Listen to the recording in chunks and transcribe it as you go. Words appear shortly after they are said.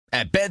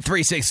At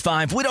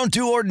Bet365, we don't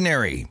do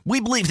ordinary. We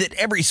believe that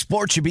every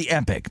sport should be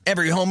epic.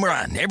 Every home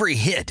run, every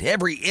hit,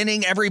 every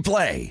inning, every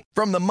play.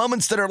 From the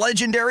moments that are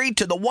legendary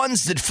to the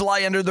ones that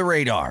fly under the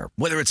radar.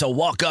 Whether it's a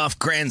walk-off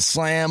grand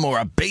slam or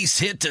a base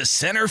hit to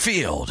center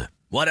field.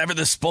 Whatever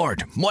the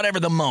sport, whatever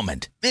the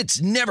moment.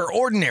 It's never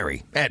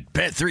ordinary at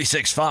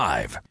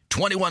Bet365.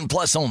 21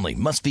 plus only.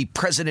 Must be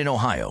present in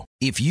Ohio.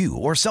 If you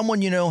or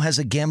someone you know has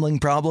a gambling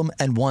problem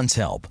and wants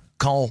help,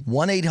 call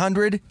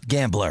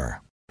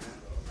 1-800-GAMBLER.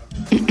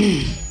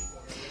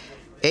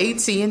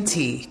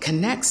 AT&T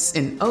connects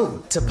an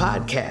ode to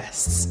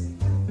podcasts.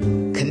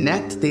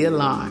 Connect the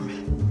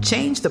alarm.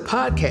 Change the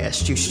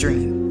podcast you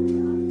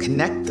stream.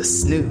 Connect the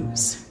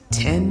snooze.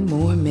 10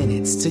 more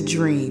minutes to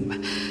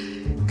dream.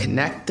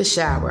 Connect the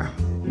shower.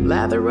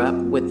 Lather up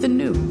with the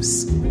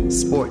news.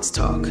 Sports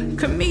talk,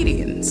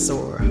 comedians,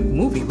 or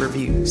movie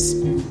reviews.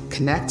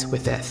 Connect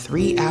with that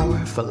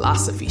 3-hour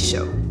philosophy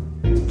show.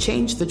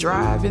 Change the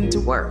drive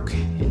into work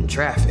in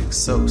traffic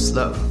so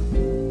slow.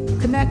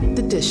 Connect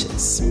the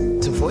dishes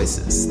to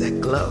voices that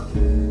glow.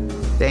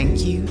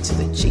 Thank you to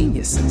the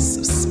geniuses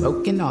of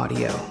spoken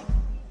audio.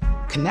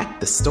 Connect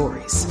the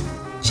stories.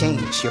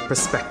 Change your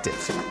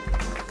perspective.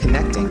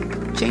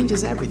 Connecting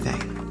changes everything.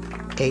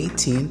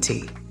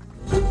 AT&T.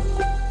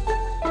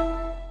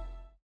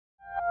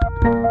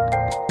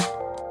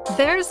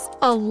 There's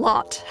a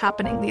lot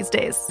happening these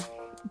days.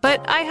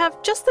 But I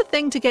have just the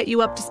thing to get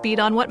you up to speed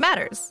on what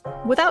matters,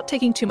 without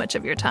taking too much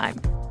of your time.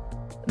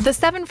 The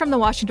 7 from the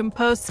Washington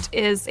Post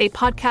is a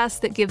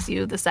podcast that gives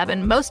you the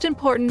 7 most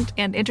important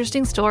and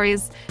interesting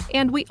stories,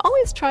 and we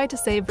always try to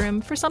save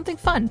room for something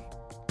fun.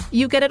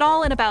 You get it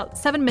all in about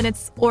 7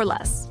 minutes or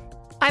less.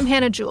 I'm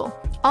Hannah Jewell.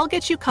 I'll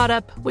get you caught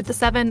up with the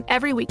 7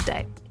 every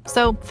weekday.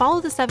 So follow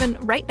the 7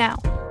 right now.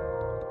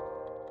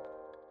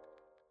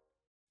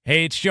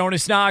 Hey, it's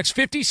Jonas Knox.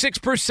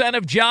 56%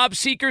 of job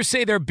seekers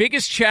say their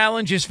biggest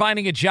challenge is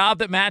finding a job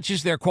that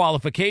matches their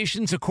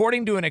qualifications,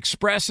 according to an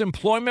Express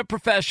Employment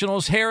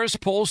Professionals Harris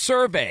Poll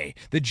survey.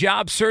 The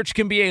job search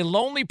can be a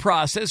lonely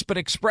process, but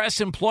Express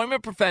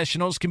Employment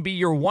Professionals can be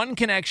your one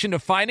connection to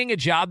finding a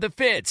job that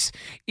fits.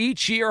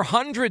 Each year,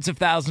 hundreds of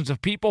thousands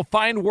of people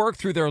find work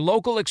through their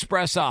local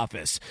Express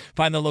office.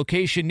 Find the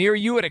location near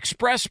you at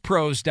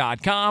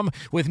expresspros.com.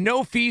 With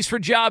no fees for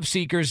job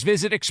seekers,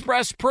 visit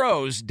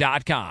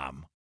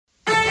expresspros.com.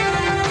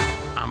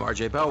 I'm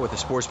RJ Bell with the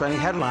sports betting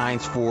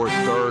headlines for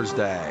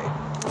Thursday.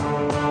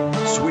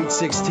 Sweet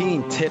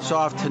 16 tips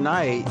off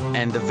tonight,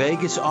 and the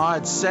Vegas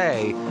odds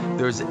say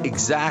there's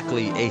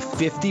exactly a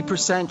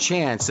 50%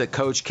 chance that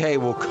Coach K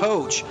will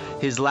coach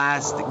his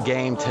last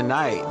game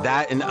tonight.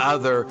 That and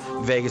other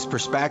Vegas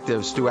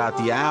perspectives throughout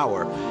the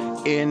hour.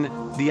 In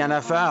the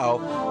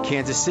NFL,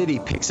 Kansas City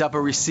picks up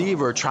a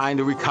receiver trying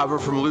to recover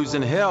from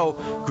losing Hill.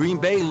 Green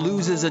Bay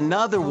loses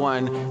another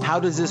one. How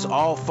does this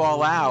all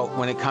fall out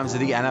when it comes to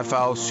the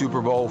NFL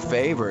Super Bowl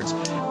favorites?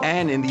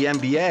 And in the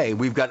NBA,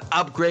 we've got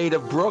upgrade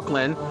of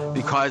Brooklyn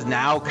because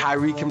now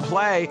Kyrie can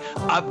play.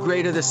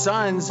 Upgrade of the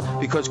Suns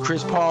because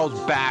Chris Paul's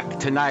back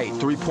tonight.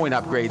 3-point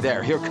upgrade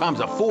there. Here comes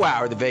a full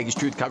hour of the Vegas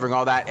Truth covering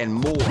all that and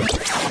more.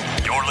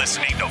 You're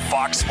listening to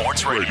Fox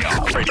Sports Radio.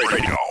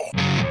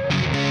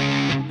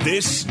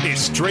 This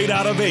is Straight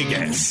Out of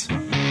Vegas.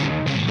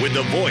 With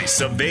the voice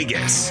of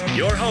Vegas,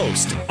 your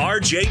host,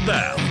 RJ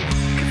Bell.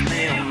 Give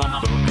me a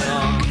number,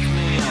 girl. Give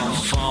me a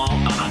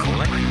phone. I'm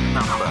collecting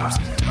numbers.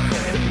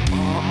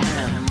 More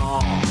and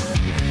more.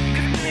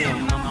 Give me a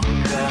number,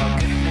 girl.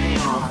 Give me a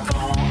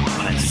phone.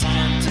 I'm a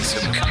scientist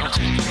of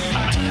counting.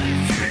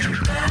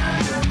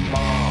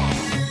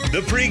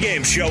 The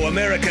pregame show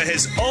America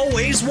has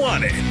always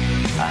wanted.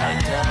 I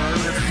tell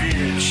the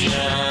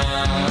future.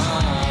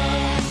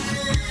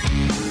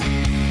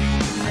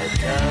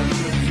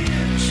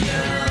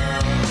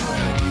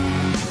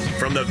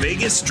 From the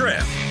Vegas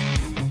Strip,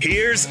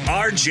 here's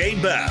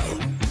RJ Bell.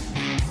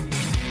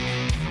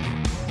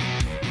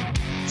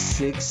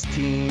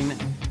 16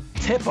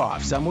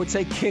 tip-off. Some would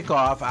say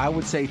kickoff. I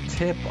would say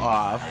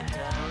tip-off.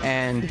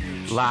 And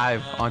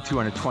live on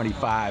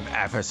 225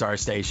 FSR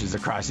stations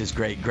across this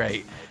great,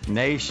 great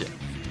nation.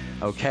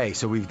 Okay,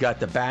 so we've got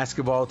the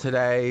basketball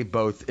today,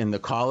 both in the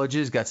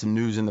colleges, got some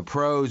news in the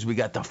pros. We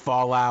got the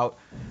fallout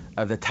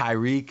of the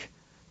Tyreek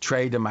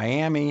trade to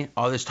Miami.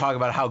 All this talk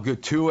about how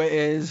good Tua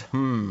is.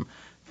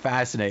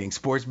 Fascinating.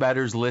 Sports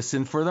bettors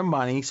listen for the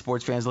money.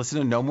 Sports fans listen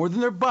to no more than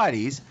their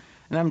buddies.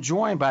 And I'm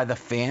joined by the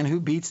fan who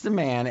beats the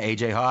man,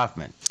 AJ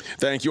Hoffman.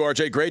 Thank you,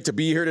 RJ. Great to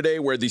be here today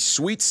where the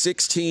Sweet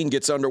 16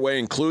 gets underway,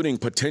 including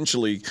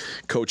potentially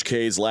Coach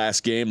K's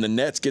last game. The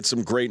Nets get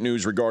some great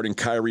news regarding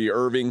Kyrie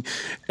Irving.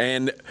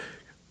 And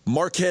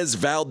Marquez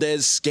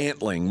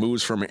Valdez-Scantling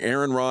moves from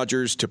Aaron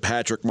Rodgers to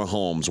Patrick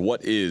Mahomes.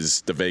 What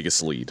is the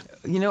Vegas lead?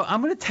 You know,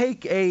 I'm going to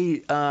take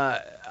a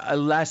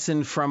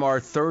lesson from our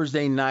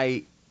Thursday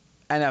night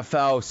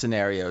NFL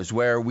scenarios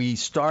where we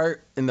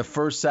start in the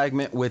first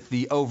segment with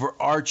the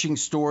overarching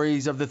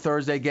stories of the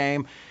Thursday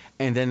game,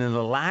 and then in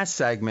the last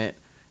segment,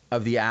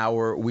 of the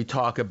hour, we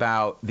talk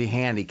about the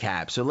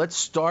handicap. So let's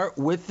start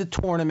with the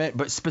tournament,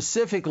 but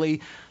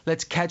specifically,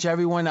 let's catch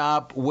everyone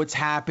up. What's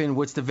happened?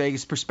 What's the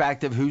Vegas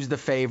perspective? Who's the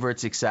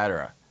favorites,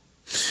 etc.?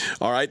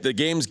 All right, the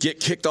games get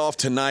kicked off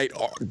tonight.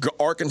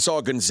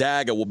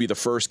 Arkansas-Gonzaga will be the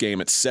first game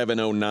at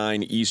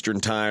 7:09 Eastern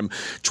Time.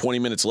 20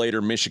 minutes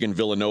later,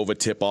 Michigan-Villanova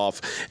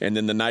tip-off. And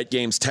then the night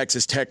games,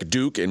 Texas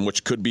Tech-Duke, in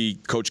which could be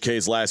Coach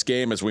K's last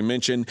game, as we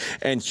mentioned,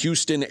 and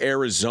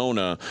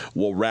Houston-Arizona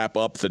will wrap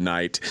up the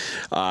night.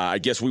 I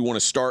guess we want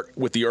to start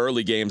with the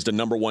early games, the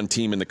number one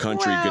team in the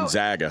country,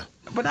 Gonzaga.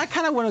 But I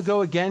kind of want to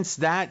go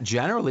against that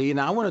generally, and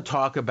I want to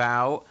talk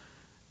about,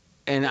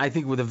 and I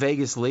think with a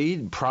Vegas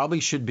lead, probably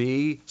should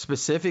be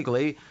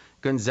specifically,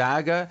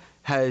 Gonzaga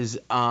has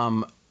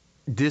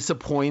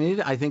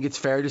disappointed, I think it's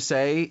fair to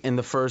say, in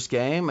the first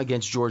game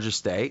against Georgia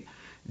State,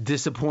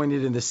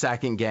 disappointed in the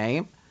second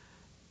game.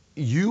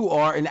 You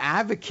are an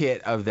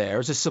advocate of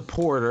theirs, a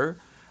supporter.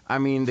 I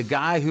mean, the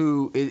guy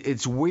who,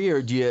 it's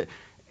weird, you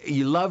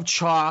love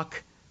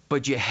chalk,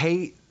 but you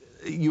hate,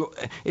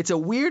 it's a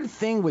weird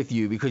thing with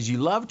you because you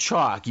love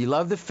chalk, you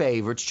love the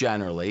favorites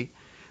generally,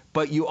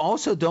 but you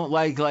also don't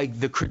like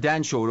the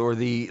credentialed or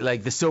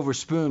the silver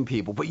spoon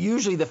people. But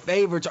usually the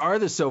favorites are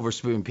the silver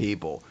spoon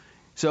people.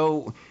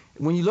 So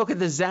when you look at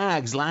the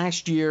Zags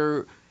last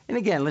year, and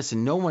again,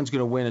 listen, no one's going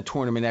to win a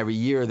tournament every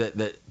year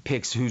that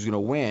picks who's going to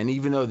win.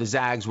 Even though the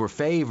Zags were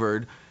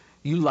favored,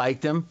 you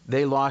liked them.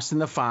 They lost in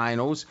the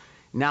finals.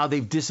 Now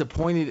they've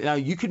disappointed. Now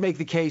you could make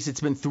the case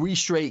it's been 3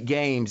 straight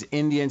games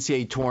in the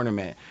NCAA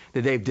tournament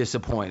that they've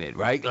disappointed,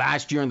 right?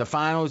 Last year in the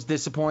finals,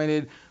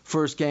 disappointed.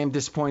 First game,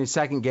 disappointed.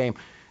 Second game.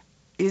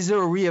 Is there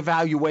a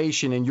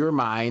reevaluation in your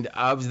mind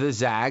of the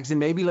Zags? And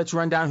maybe let's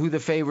run down who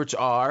the favorites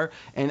are.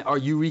 And are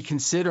you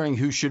reconsidering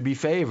who should be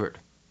favored?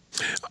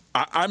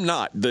 I'm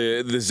not.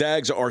 The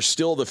Zags are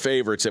still the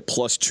favorites at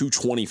plus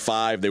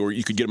 225.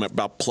 You could get them at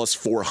about plus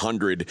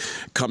 400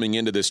 coming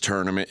into this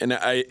tournament. And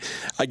I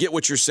get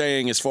what you're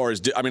saying as far as,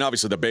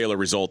 obviously the Baylor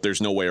result,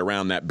 there's no way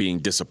around that being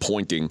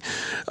disappointing.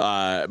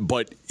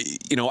 But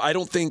I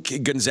don't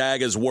think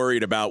Gonzaga's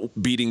worried about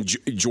beating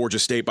Georgia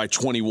State by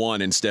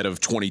 21 instead of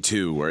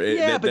 22.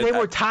 But they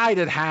were tied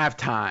at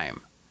halftime.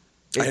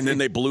 And then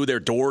they blew their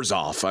doors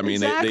off.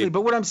 Exactly.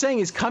 But what I'm saying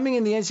is, coming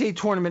in the NCAA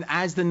tournament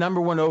as the number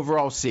 1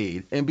 overall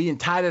seed and being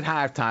tied at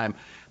halftime,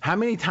 how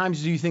many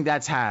times do you think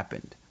that's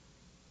happened?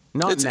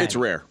 It's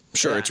rare.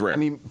 Sure, yeah. It's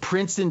rare.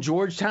 Princeton,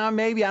 Georgetown,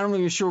 maybe. I'm not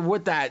even sure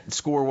what that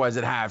score was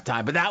at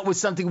halftime. But that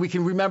was something we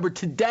can remember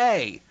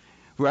today,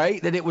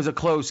 right? That it was a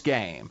close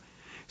game.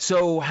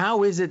 So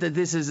how is it that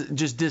this is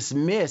just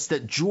dismissed,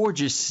 that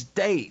Georgia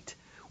State,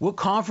 what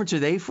conference are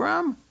they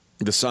from?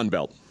 The Sun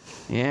Belt.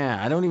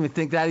 Yeah, I don't even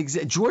think that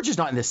exists. Georgia's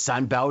not in the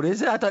Sun Belt,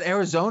 is it? I thought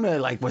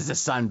Arizona was the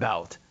Sun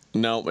Belt.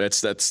 No,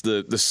 that's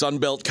the Sun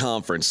Belt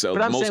Conference. So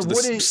but most of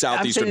the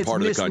southeastern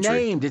part of the country.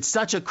 Misnamed. It's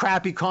such a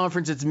crappy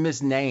conference. It's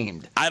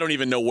misnamed. I don't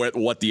even know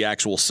what the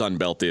actual Sun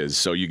Belt is.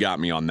 So you got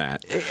me on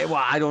that.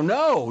 Well, I don't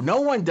know.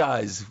 No one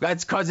does.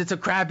 That's because it's a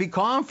crappy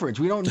conference.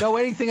 We don't know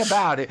anything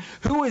about it.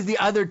 Who is the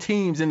other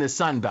teams in the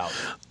Sun Belt?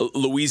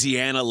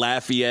 Louisiana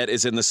Lafayette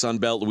is in the Sun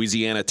Belt.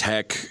 Louisiana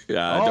Tech.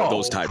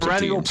 Those types of teams.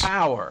 Perennial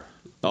power.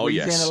 Oh,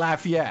 Louisiana yes.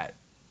 Lafayette.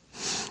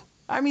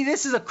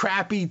 This is a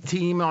crappy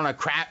team on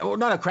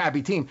not a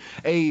crappy team,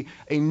 a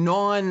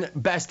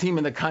non-best team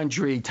in the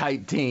country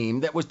type team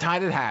that was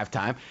tied at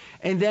halftime.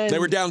 And then they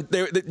were down.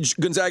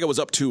 Gonzaga was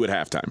up 2 at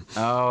halftime.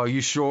 Oh, are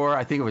you sure?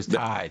 I think it was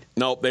tied.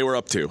 No, they were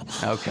up 2.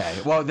 Okay.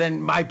 Well, then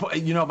my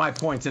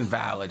point's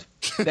invalid.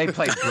 They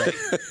played great.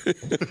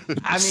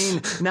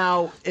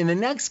 Now in the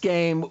next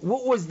game,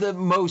 what was the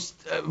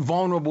most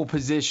vulnerable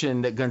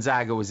position that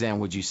Gonzaga was in,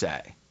 would you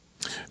say?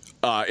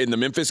 In the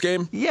Memphis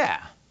game?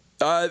 Yeah.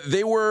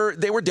 They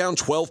were down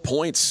 12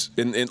 points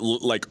in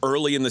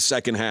early in the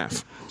second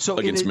half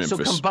against Memphis.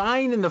 So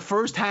combined in the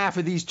first half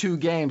of these 2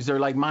 games, they're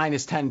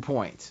minus 10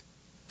 points.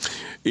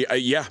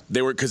 Yeah,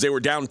 they were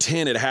down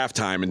 10 at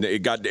halftime, and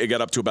it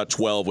got up to about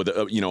 12 with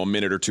a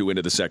minute or 2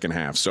 into the second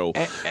half. So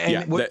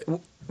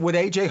would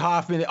A.J.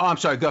 Hoffman? Oh, I'm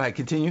sorry. Go ahead.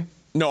 Continue.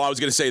 No, I was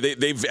going to say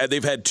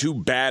they've had 2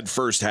 bad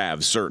first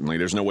halves. Certainly,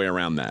 there's no way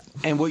around that.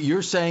 And what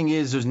you're saying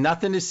is there's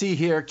nothing to see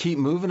here. Keep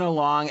moving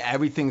along.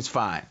 Everything's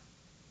fine.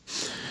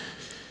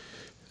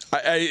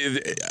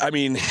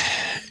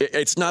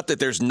 It's not that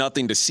there's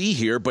nothing to see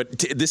here, but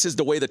this is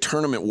the way the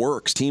tournament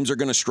works. Teams are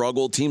going to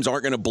struggle. Teams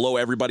aren't going to blow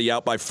everybody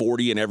out by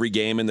 40 in every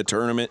game in the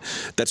tournament.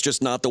 That's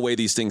just not the way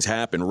these things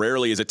happen.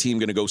 Rarely is a team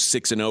going to go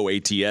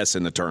 6-0 ATS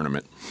in the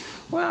tournament.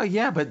 Well,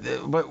 yeah, but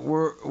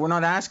we're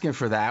not asking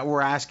for that. We're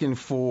asking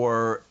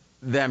for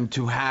them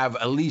to have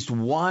at least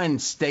one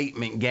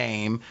statement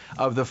game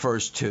of the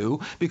first 2,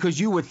 because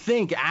you would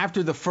think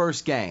after the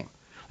first game,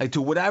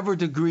 to whatever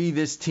degree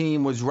this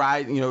team was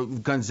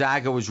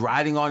Gonzaga was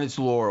riding on its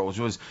laurels,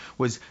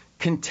 was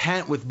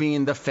content with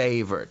being the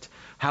favorite.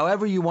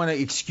 However you want to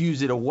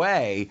excuse it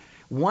away,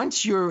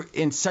 once you're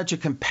in such a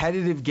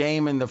competitive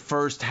game in the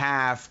first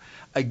half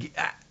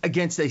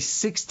against a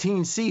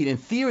 16 seed, in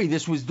theory,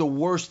 this was the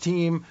worst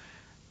team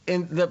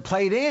that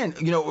played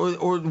in,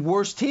 or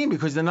worst team,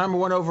 because the number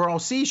 1 overall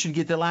seed should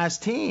get the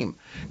last team.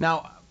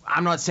 Now,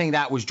 I'm not saying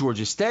that was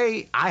Georgia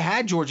State. I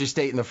had Georgia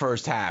State in the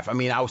first half. I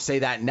mean, I'll say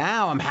that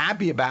now. I'm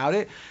happy about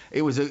it.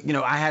 It was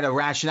I had a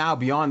rationale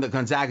beyond that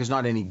Gonzaga's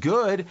not any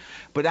good,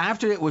 but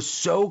after it was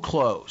so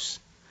close,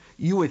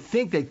 you would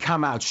think they'd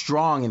come out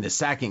strong in the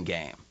second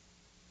game.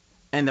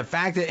 And the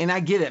fact that, and I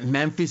get it,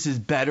 Memphis is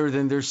better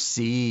than their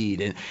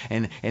seed,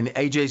 and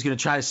AJ's going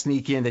to try to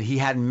sneak in that he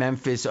had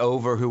Memphis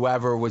over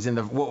whoever was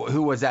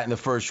who was that in the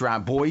first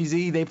round?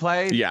 Boise they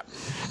played? Yeah.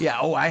 Yeah,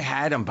 oh, I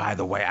had them, by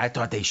the way. I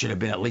thought they should have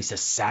been at least a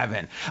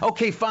 7.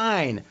 Okay,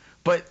 fine,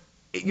 but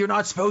you're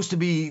not supposed to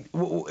be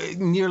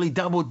nearly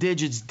double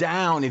digits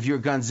down if you're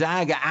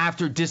Gonzaga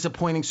after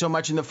disappointing so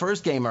much in the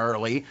first game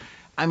early.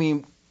 I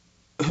mean,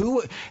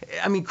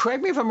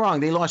 correct me if I'm wrong,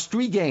 they lost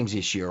 3 games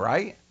this year,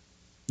 right?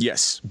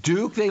 Yes.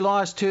 Duke, they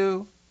lost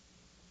to.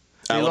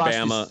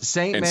 Alabama and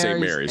St.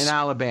 Mary's and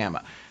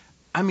Alabama.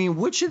 I mean,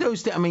 which of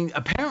those?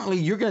 Apparently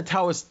you're going to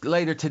tell us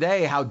later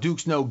today how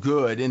Duke's no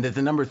good and that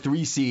the number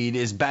 3 seed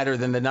is better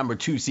than the number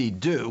 2 seed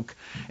Duke,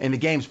 and the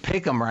games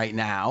pick 'em right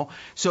now.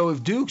 So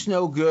if Duke's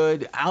no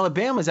good,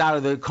 Alabama's out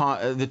of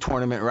the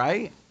tournament,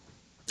 right?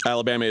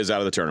 Alabama is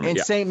out of the tournament.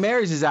 And St.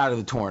 Mary's is out of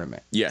the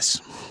tournament. Yes.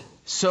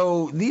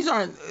 So these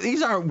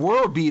aren't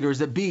world beaters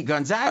that beat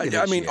Gonzaga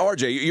this year.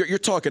 RJ, you're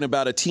talking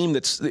about a team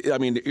that's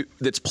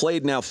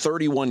played now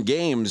 31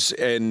 games,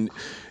 and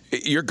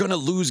you're going to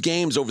lose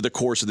games over the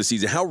course of the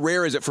season. How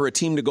rare is it for a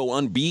team to go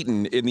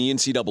unbeaten in the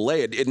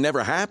NCAA? It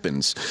never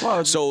happens.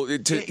 Well, so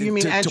you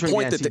mean entering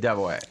the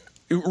NCAA?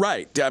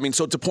 Right.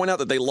 So to point out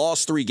that they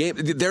lost 3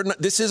 games,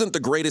 this isn't the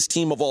greatest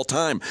team of all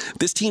time.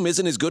 This team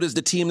isn't as good as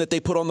the team that they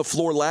put on the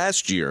floor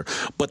last year,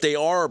 but they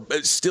are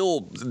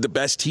still the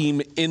best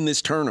team in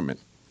this tournament.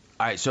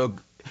 All right, so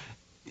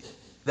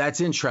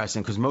that's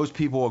interesting because most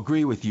people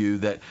agree with you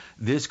that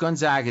this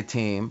Gonzaga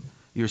team,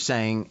 you're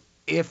saying,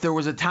 if there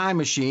was a time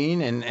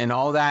machine and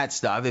all that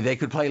stuff, if they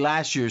could play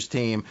last year's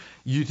team,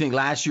 you think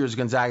last year's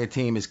Gonzaga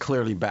team is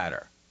clearly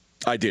better.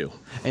 I do.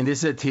 And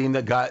this is a team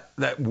that got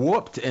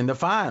whooped in the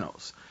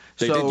finals.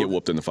 They did get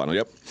whooped in the final,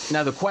 yep.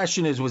 Now, the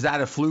question is, was that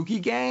a fluky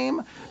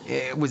game?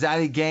 Was that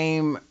a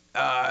game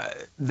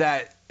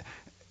that,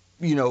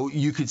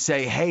 you could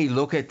say, hey,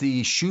 look at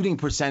the shooting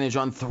percentage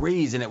on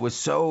threes, and it was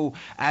so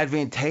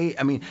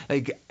advantageous?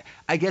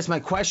 I guess my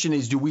question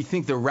is, do we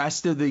think the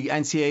rest of the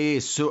NCAA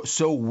is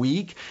so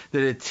weak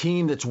that a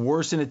team that's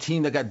worse than a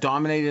team that got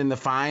dominated in the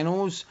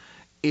finals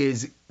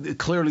is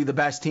clearly the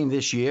best team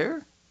this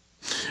year?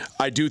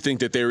 I do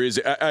think that there is.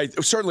 I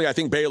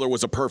think Baylor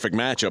was a perfect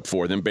matchup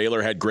for them.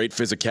 Baylor had great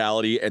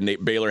physicality,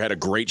 and Baylor had a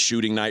great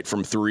shooting night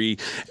from 3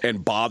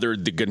 and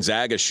bothered the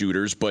Gonzaga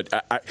shooters. But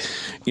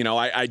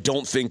I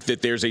don't think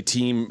that there's a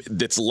team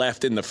that's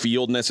left in the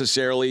field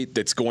necessarily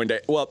that's going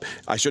to. Well,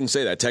 I shouldn't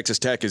say that. Texas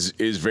Tech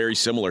is very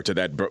similar to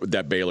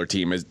that Baylor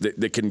team,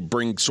 that can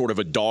bring sort of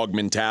a dog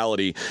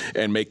mentality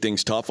and make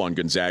things tough on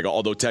Gonzaga.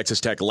 Although Texas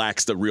Tech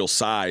lacks the real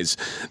size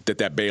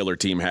that Baylor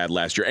team had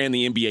last year, and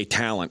the NBA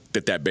talent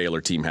that Baylor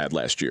team had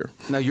last year.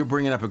 Now, you're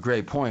bringing up a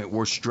great point.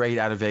 We're straight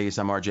out of Vegas.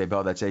 I'm RJ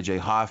Bell. That's AJ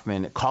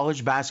Hoffman,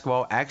 college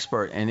basketball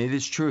expert. And it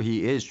is true.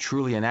 He is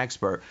truly an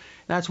expert.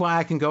 That's why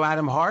I can go at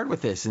him hard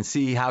with this and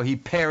see how he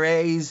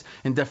parries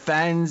and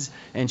defends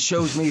and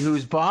shows me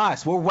who's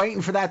boss. We're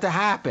waiting for that to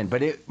happen,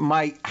 but it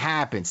might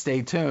happen.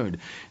 Stay tuned.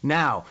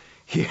 Now,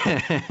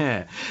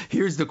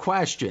 here's the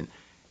question.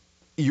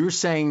 You're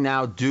saying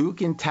now Duke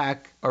and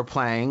Tech are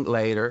playing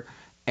later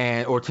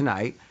or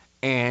tonight,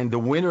 and the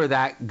winner of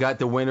that got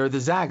the winner of the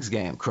Zags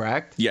game,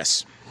 correct?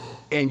 Yes.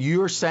 And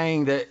you're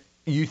saying that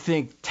you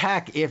think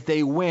Tech, if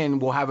they win,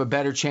 will have a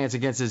better chance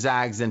against the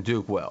Zags than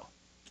Duke will?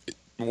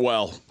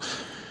 Well,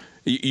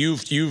 you've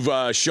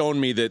shown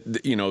me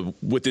that,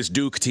 with this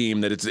Duke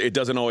team that it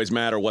doesn't always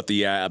matter what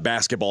the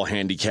basketball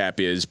handicap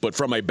is. But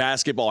from a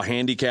basketball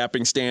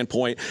handicapping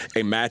standpoint,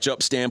 a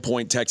matchup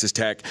standpoint, Texas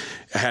Tech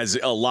has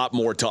a lot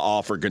more to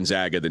offer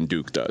Gonzaga than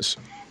Duke does.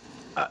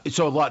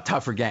 So a lot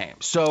tougher game.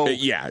 So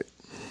yeah.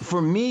 For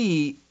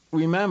me,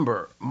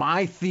 remember,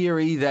 my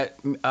theory that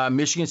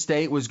Michigan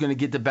State was going to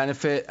get the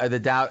benefit of the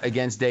doubt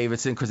against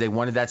Davidson because they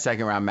wanted that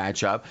second-round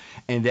matchup,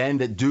 and then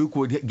that Duke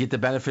would get the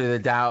benefit of the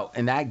doubt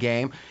in that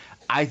game,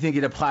 I think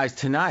it applies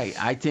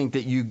tonight. I think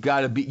that you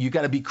got to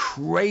be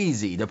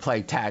crazy to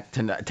play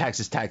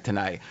Texas Tech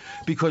tonight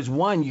because,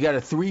 one, you got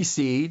a 3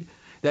 seed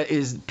that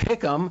is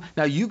pick 'em.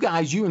 Now, you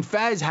and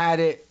Fez had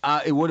it.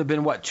 It would have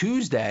been,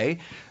 Tuesday.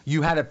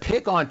 You had a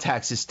pick on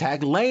Texas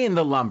Tech, laying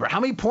the lumber. How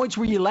many points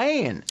were you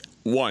laying?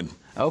 1.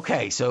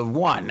 Okay, so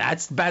 1.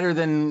 That's better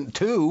than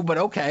 2, but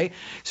okay.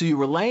 So you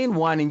were laying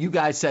 1, and you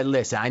guys said,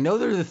 listen, I know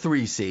they're the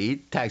 3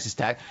 seed, Texas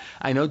Tech.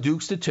 I know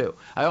Duke's the 2.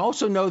 I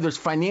also know there's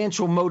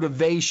financial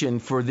motivation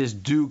for this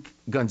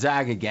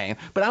Duke-Gonzaga game,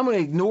 but I'm going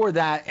to ignore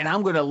that, and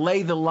I'm going to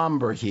lay the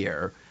lumber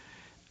here.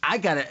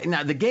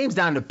 Now the game's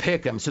down to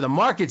pick 'em, so the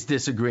market's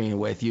disagreeing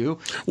with you.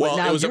 Well,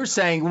 now you're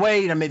saying,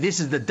 wait a minute, this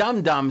is the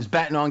dum-dums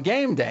betting on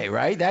game day,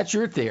 right? That's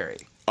your theory.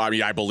 I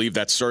mean, I believe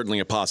that's certainly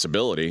a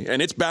possibility.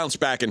 And it's bounced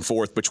back and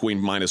forth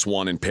between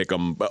 -1 and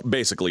Pick'em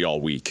basically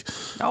all week.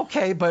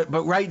 Okay, but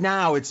right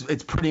now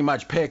it's pretty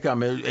much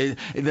Pick'em.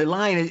 The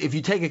line, if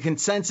you take a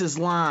consensus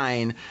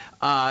line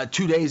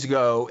 2 days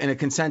ago and a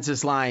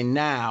consensus line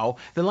now,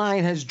 the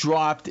line has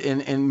dropped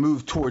and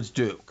moved towards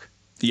Duke.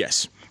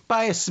 Yes.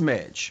 By a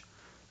smidge.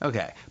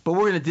 Okay, but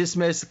we're going to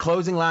dismiss the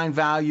closing line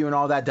value and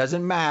all that.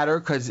 Doesn't matter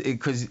because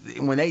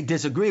when they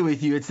disagree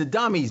with you, it's the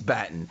dummies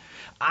betting.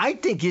 I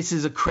think this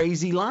is a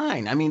crazy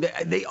line. I mean,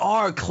 they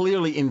are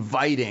clearly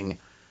inviting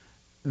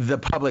the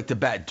public to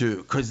bet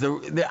Duke because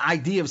the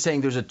idea of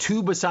saying there's a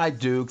 2 beside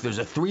Duke, there's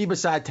a 3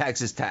 beside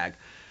Texas Tech,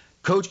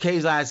 Coach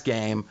K's last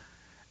game.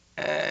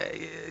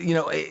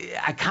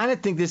 I kind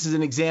of think this is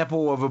an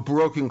example of a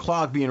broken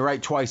clock being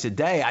right twice a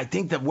day. I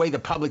think the way the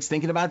public's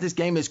thinking about this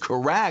game is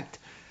correct.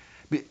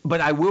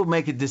 But I will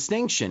make a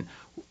distinction.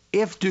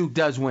 If Duke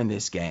does win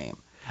this game,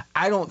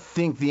 I don't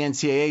think the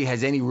NCAA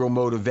has any real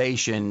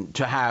motivation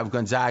to have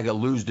Gonzaga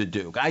lose to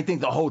Duke. I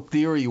think the whole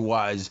theory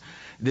was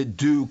that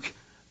Duke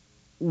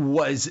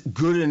was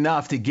good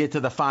enough to get to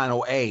the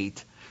Final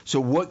 8.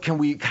 So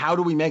how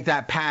do we make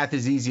that path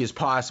as easy as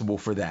possible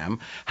for them?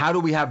 How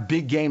do we have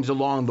big games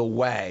along the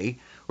way,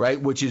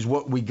 right? Which is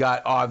what we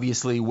got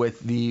obviously with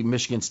the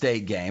Michigan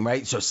State game,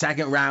 right? So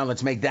second round,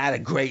 let's make that a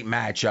great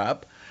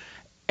matchup.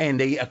 And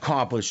they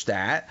accomplished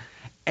that.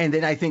 And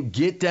then I think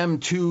get them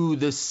to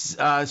this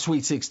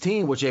Sweet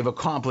 16, which they've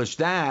accomplished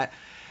that.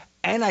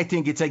 And I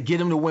think it's like get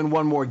them to win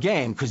one more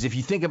game. Because if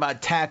you think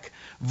about Tech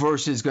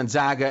versus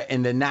Gonzaga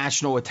and the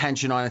national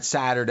attention on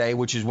Saturday,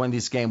 which is when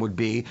this game would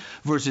be,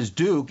 versus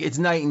Duke, it's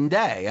night and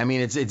day. I mean,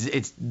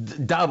 it's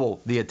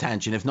double the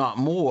attention, if not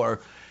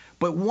more.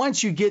 But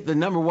once you get the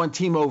number 1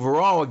 team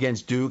overall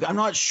against Duke, I'm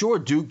not sure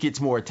Duke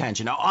gets more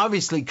attention. Now,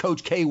 obviously,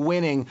 Coach K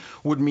winning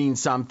would mean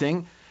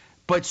something.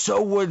 But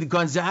so would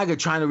Gonzaga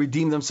trying to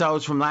redeem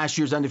themselves from last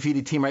year's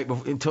undefeated team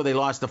until they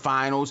lost the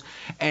finals.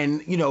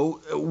 And,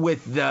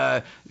 with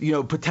the,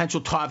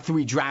 potential top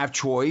 3 draft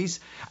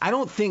choice, I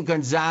don't think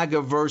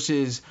Gonzaga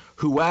versus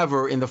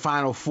whoever in the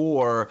Final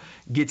Four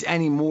gets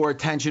any more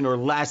attention or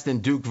less than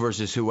Duke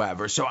versus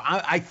whoever. So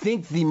I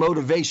think the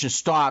motivation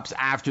stops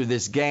after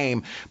this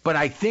game, but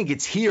I think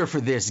it's here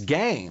for this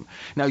game.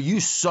 Now,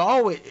 you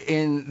saw it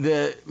in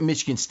the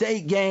Michigan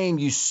State game.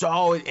 You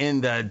saw it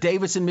in the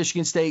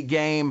Davidson-Michigan State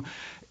game.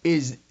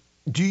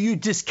 Do you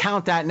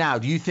discount that now?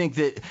 Do you think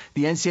that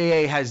the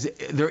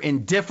NCAA they're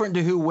indifferent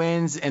to who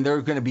wins and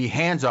they're going to be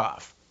hands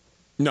off?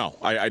 No,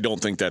 I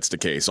don't think that's the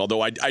case. Although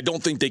I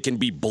don't think they can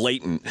be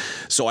blatant.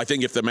 So I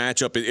think if the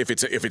matchup, if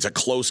it's a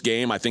close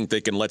game, I think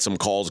they can let some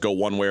calls go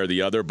one way or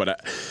the other.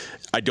 But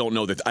I don't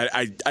know that.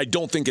 I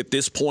don't think at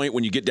this point,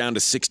 when you get down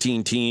to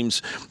 16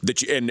 teams,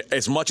 and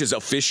as much as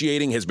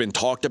officiating has been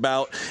talked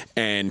about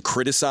and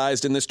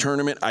criticized in this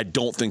tournament, I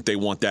don't think they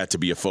want that to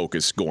be a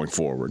focus going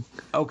forward.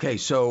 Okay,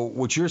 so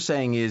what you're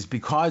saying is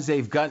because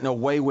they've gotten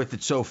away with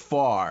it so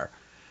far,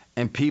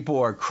 and people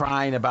are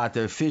crying about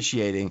the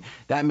officiating,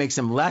 that makes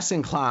them less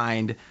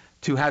inclined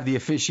to have the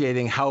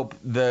officiating help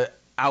the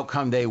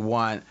outcome they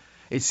want.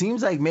 It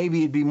seems like maybe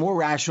it'd be more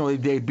rational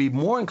if they'd be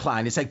more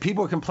inclined. It's like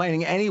people are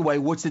complaining anyway.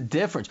 What's the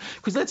difference?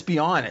 Because let's be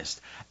honest,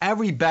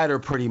 every bettor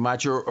pretty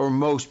much, or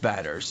most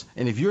bettors,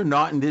 and if you're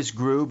not in this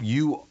group,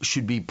 you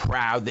should be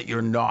proud that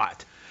you're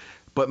not.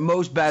 But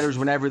most bettors,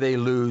 whenever they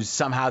lose,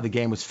 somehow the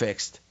game was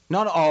fixed.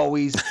 Not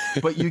always,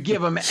 but you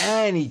give them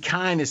any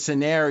kind of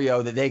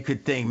scenario that they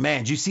could think,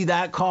 man, did you see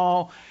that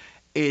call?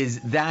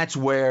 That's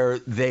where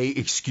they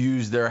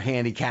excuse their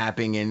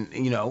handicapping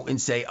and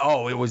say,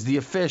 oh, it was the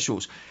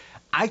officials.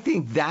 I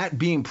think that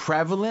being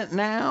prevalent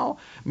now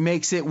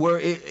makes it where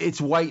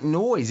it's white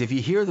noise. If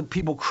you hear the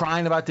people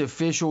crying about the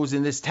officials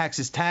in this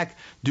Texas Tech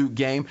Duke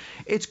game,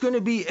 it's going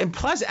to be – and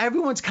plus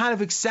everyone's kind of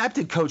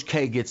accepted Coach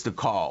K gets the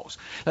calls.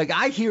 Like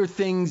I hear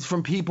things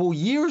from people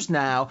years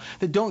now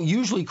that don't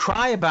usually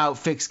cry about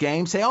fixed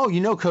games, say,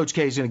 oh, Coach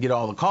K is going to get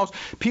all the calls.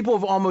 People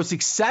have almost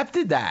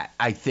accepted that,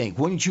 I think.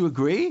 Wouldn't you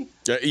agree?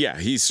 Yeah,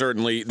 he's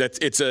certainly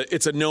it's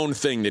a known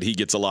thing that he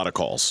gets a lot of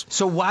calls.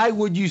 So why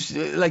would you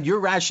your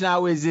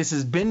rationale is this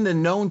has been the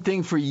known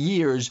thing for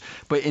years,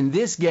 but in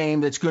this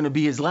game that's going to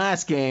be his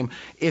last game,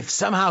 if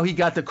somehow he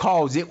got the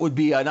calls, it would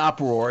be an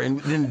uproar,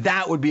 and then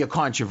that would be a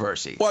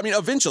controversy. Well, I mean,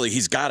 eventually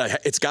it's got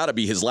to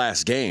be his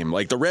last game.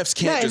 Like the refs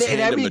can't just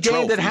hand him the trophy.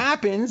 Every game that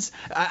happens,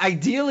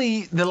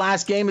 ideally the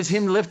last game is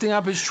him lifting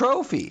up his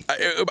trophy.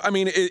 I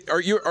mean,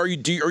 are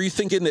you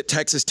thinking that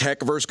Texas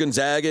Tech versus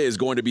Gonzaga is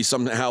going to be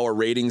somehow a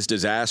ratings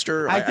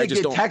disaster? I think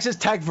that Texas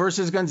Tech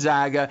versus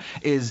Gonzaga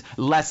is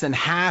less than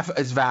half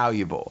as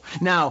valuable.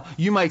 Now,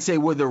 you might say,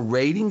 would the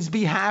ratings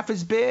be half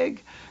as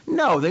big?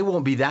 No, they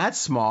won't be that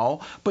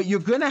small. But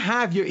you're going to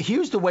have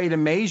here's the way to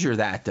measure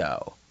that,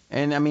 though.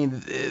 And, I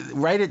mean,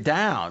 write it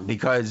down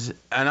and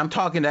I'm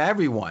talking to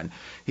everyone.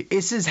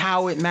 This is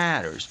how it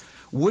matters.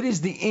 What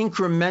is the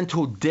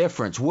incremental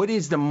difference? What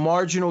is the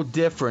marginal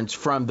difference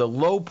from the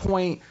low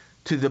point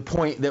to the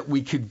point that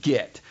we could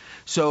get?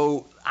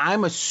 So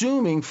I'm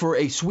assuming for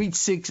a Sweet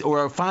 6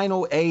 or a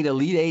Final 8, an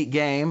Elite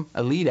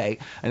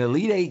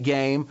 8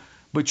 game,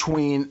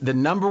 between the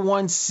number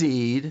 1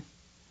 seed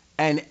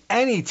and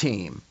any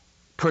team,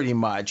 pretty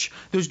much.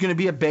 There's going to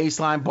be a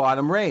baseline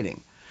bottom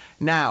rating.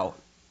 Now,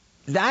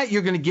 that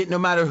you're going to get no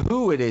matter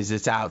who it is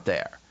that's out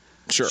there.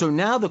 Sure. So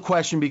now the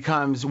question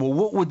becomes, well,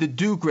 what would the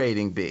Duke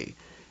rating be?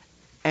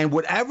 And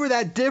whatever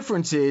that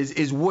difference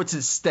is what's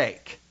at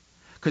stake.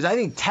 Because I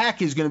think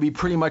Tech is going to be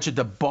pretty much at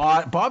the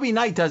Bobby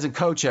Knight doesn't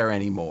coach there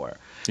anymore.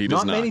 He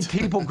does not. Many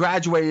people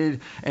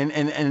graduated,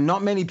 and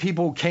not many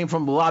people came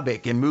from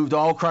Lubbock and moved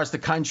all across the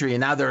country,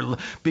 and now they're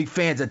big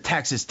fans of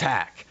Texas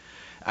Tech.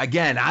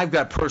 Again, I've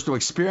got personal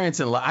experience,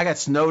 and I got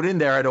snowed in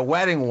there at a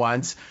wedding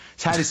once.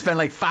 So I had to spend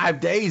like 5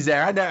 days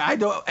there. I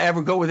don't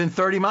ever go within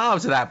 30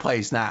 miles of that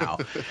place now.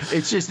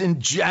 It's just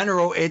in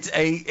general, you're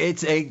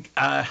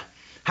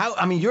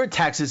a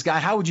Texas guy.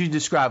 How would you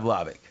describe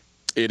Lubbock?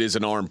 It is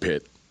an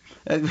armpit.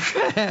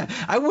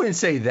 I wouldn't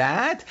say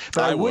that,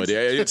 but I would.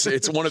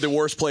 It's one of the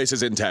worst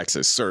places in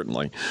Texas,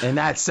 certainly. And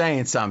that's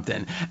saying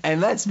something.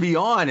 And let's be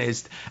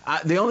honest,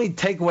 the only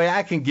takeaway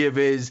I can give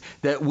is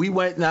that we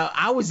went. Now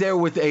I was there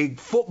with a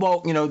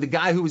football. The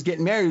guy who was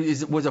getting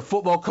married was a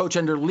football coach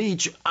under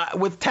Leach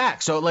with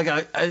Tech, so like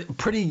a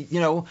pretty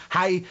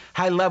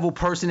high level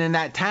person in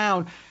that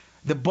town.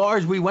 The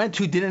bars we went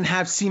to didn't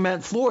have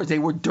cement floors. They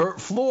were dirt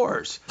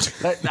floors.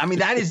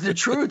 That is the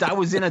truth. I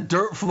was in a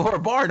dirt floor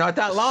bar not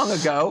that long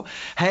ago,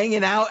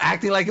 hanging out,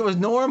 acting like it was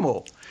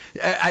normal.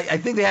 I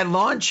think they had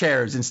lawn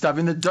chairs and stuff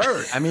in the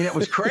dirt. It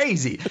was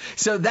crazy.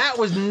 So that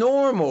was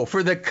normal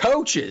for the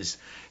coaches.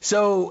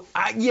 So,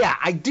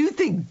 I do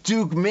think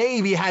Duke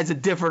maybe has a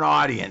different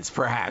audience,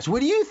 perhaps. What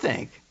do you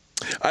think?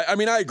 I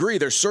agree.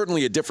 There's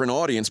certainly a different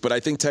audience, but I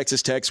think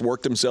Texas Tech's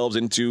worked themselves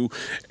into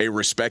a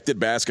respected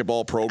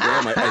basketball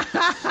program.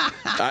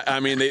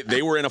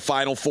 They were in a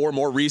Final Four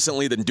more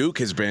recently than Duke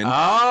has been.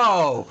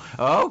 Oh,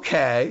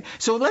 okay.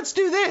 So let's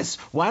do this.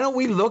 Why don't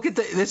we look at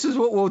this is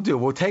what we'll do.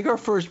 We'll take our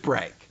first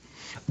break.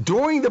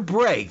 During the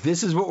break,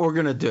 this is what we're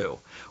going to do.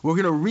 We're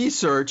going to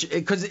research,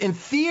 because in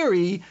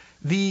theory,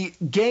 the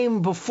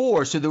game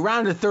before, so the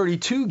round of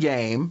 32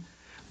 game,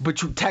 but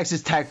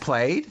Texas Tech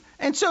played,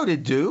 and so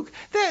did Duke.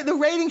 The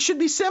rating should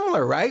be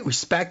similar, right?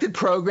 Respected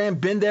program,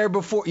 been there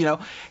before,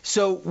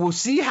 So we'll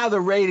see how the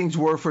ratings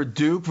were for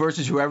Duke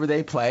versus whoever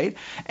they played,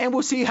 and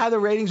we'll see how the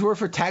ratings were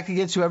for Tech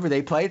against whoever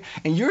they played.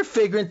 And you're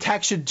figuring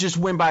Tech should just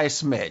win by a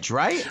smidge,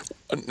 right?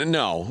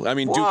 No.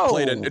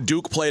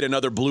 Duke played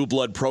another blue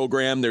blood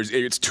program.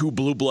 It's 2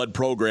 blue blood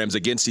programs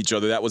against each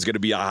other. That was going to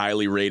be a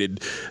highly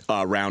rated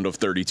round of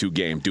 32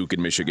 game, Duke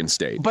and Michigan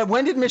State. But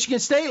when did Michigan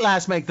State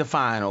last make the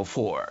Final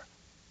Four?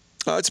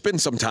 It's been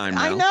some time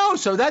now. I know.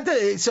 So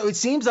it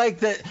seems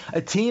like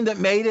a team that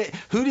made it.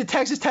 Who did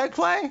Texas Tech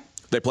play?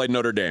 They played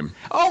Notre Dame.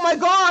 Oh my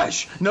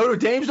gosh! Notre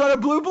Dame's not a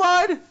blue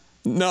blood?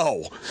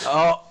 No.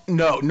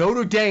 No.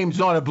 Notre Dame's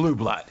not a blue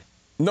blood.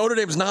 Notre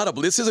Dame's not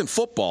this isn't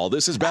football.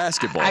 This is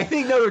basketball. I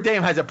think Notre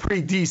Dame has a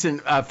pretty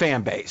decent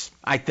fan base.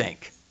 I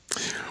think.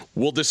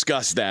 We'll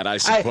discuss that, I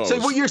suppose. So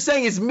what you're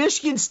saying is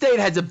Michigan State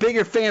has a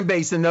bigger fan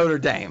base than Notre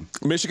Dame.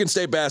 Michigan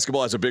State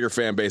basketball has a bigger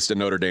fan base than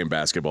Notre Dame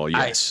basketball,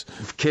 yes.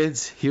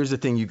 Kids, here's the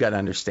thing you got to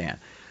understand.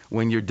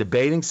 When you're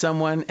debating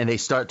someone and they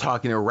start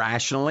talking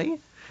irrationally,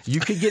 you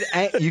could get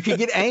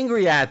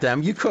angry at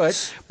them. You could,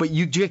 but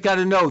you just got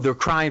to know they're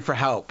crying for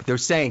help. They're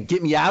saying,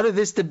 get me out of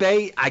this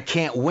debate. I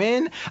can't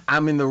win.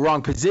 I'm in the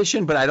wrong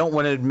position, but I don't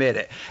want to admit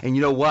it. And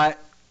you know what?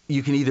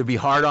 You can either be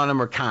hard on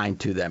them or kind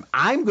to them.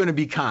 I'm going to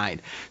be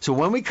kind. So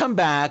when we come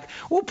back,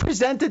 we'll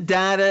present the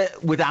data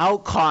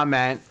without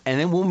comment, and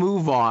then we'll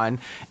move on,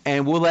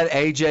 and we'll let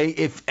AJ,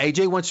 if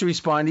AJ wants to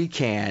respond, he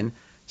can.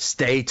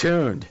 Stay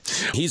tuned.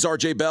 He's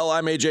RJ Bell.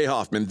 I'm AJ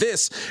Hoffman.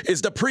 This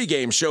is the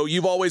pregame show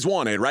you've always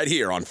wanted right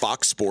here on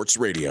Fox Sports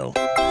Radio.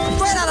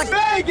 Straight out of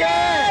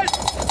Vegas!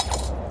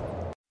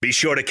 Be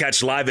sure to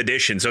catch live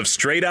editions of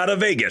Straight Out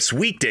of Vegas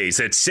weekdays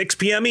at 6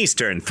 p.m.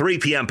 Eastern, 3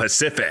 p.m.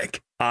 Pacific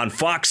on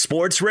Fox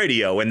Sports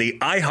Radio and the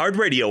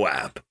iHeartRadio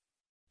app.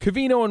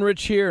 Covino and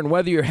Rich here, and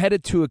whether you're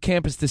headed to a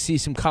campus to see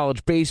some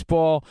college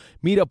baseball,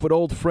 meet up with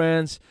old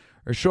friends,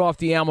 or show off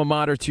the alma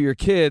mater to your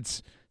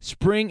kids,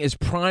 spring is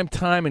prime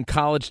time in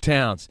college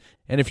towns.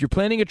 And if you're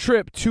planning a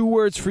trip, 2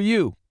 words for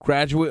you: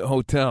 Graduate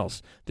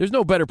Hotels. There's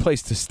no better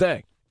place to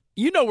stay.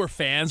 You know we're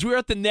fans. We were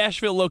at the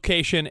Nashville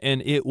location,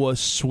 and it was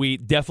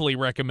sweet. Definitely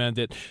recommend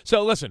it.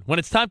 So listen, when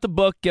it's time to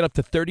book, get up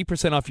to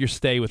 30% off your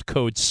stay with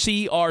code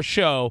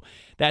CRSHOW.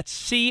 That's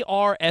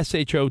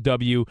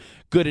CRSHOW.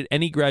 Good at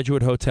any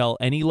Graduate Hotel,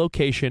 any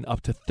location,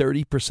 up to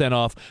 30%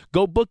 off.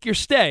 Go book your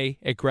stay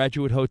at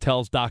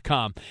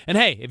graduatehotels.com. And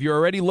hey, if you're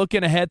already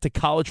looking ahead to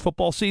college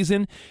football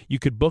season, you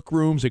could book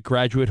rooms at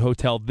Graduate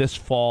Hotel this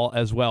fall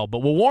as well. But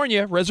we'll warn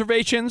you,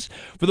 reservations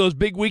for those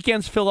big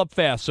weekends fill up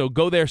fast, so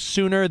go there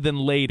sooner than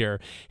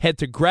later. Head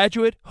to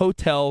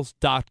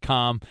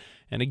graduatehotels.com.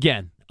 And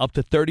again, up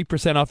to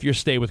 30% off your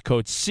stay with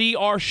code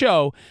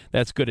CRSHOW.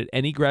 That's good at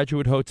any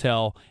Graduate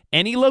Hotel,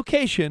 any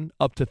location,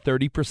 up to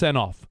 30%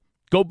 off.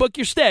 Go book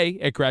your stay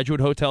at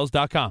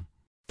graduatehotels.com.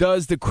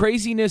 Does the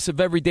craziness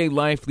of everyday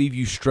life leave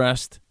you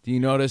stressed? Do you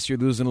notice you're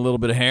losing a little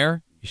bit of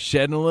hair? You're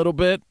shedding a little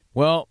bit?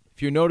 Well, if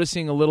If you're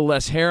noticing a little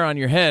less hair on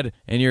your head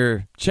and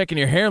you're checking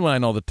your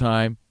hairline all the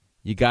time,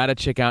 you got to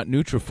check out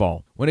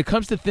Nutrafol. When it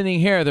comes to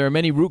thinning hair, there are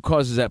many root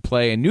causes at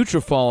play, and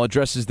Nutrafol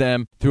addresses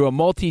them through a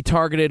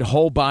multi-targeted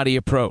whole-body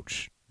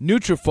approach.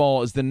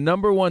 Nutrafol is the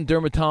 #1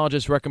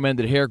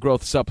 dermatologist-recommended hair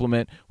growth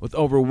supplement, with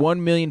over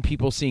 1 million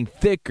people seeing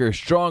thicker,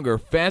 stronger,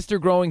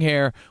 faster-growing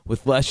hair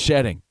with less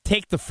shedding.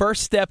 Take the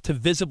first step to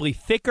visibly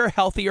thicker,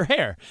 healthier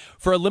hair.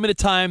 For a limited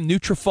time,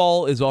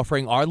 Nutrafol is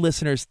offering our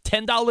listeners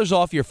 $10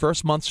 off your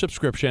first month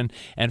subscription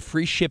and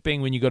free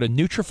shipping when you go to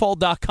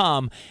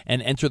Nutrafol.com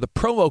and enter the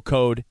promo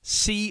code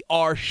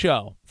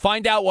CRSHOW.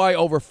 Find out why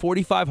over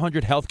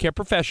 4,500 healthcare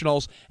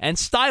professionals and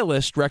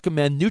stylists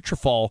recommend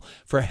Nutrafol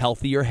for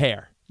healthier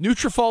hair.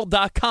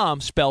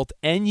 Nutrafol.com, spelled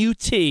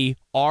Nutrafol.com,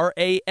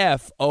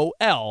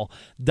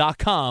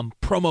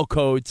 promo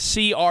code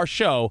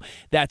CRSHOW.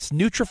 That's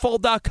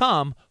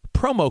Nutrafol.com,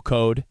 promo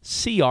code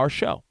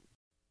CRSHOW.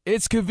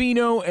 It's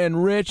Covino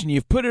and Rich, and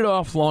you've put it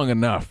off long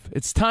enough.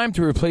 It's time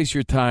to replace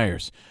your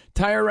tires.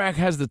 Tire Rack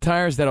has the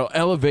tires that'll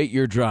elevate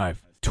your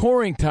drive.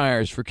 Touring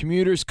tires for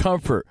commuters'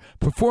 comfort,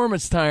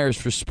 performance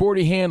tires for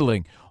sporty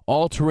handling,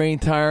 all-terrain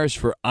tires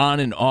for on-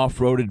 and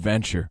off-road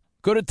adventure.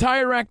 Go to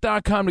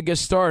TireRack.com to get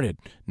started.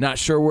 Not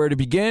sure where to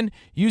begin?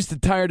 Use the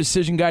Tire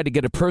Decision Guide to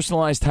get a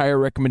personalized tire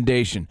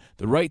recommendation.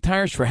 The right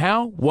tires for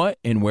how, what,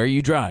 and where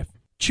you drive.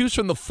 Choose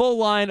from the full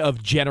line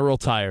of General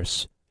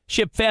Tires.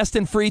 Ship fast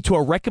and free to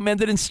a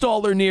recommended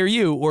installer near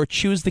you, or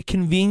choose the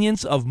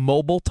convenience of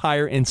mobile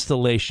tire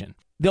installation.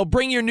 They'll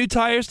bring your new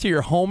tires to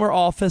your home or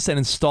office and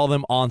install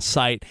them on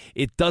site.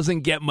 It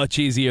doesn't get much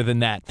easier than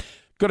that.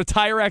 Go to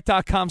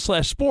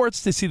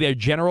TireRack.com/sports to see their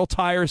General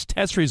Tires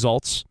test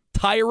results,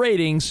 tire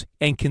ratings,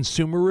 and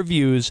consumer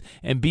reviews,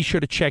 and be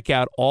sure to check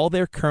out all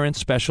their current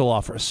special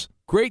offers.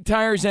 Great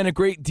tires and a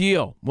great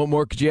deal. What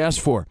more could you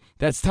ask for?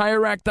 That's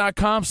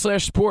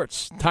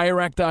TireRack.com/sports.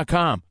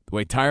 TireRack.com, the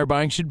way tire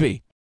buying should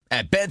be.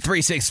 At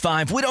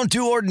Bet365, we don't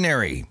do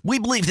ordinary. We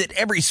believe that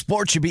every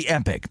sport should be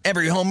epic.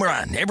 Every home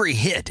run, every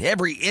hit,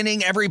 every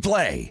inning, every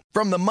play.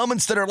 From the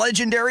moments that are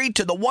legendary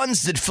to the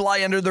ones that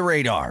fly under the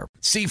radar.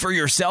 See for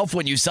yourself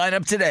when you sign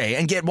up today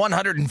and get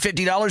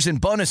 $150 in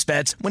bonus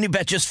bets when you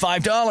bet just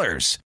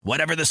 $5.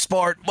 Whatever the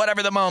sport,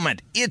 whatever the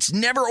moment, it's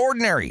never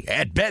ordinary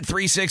at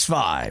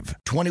Bet365.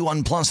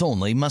 21 plus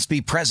only. Must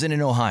be present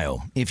in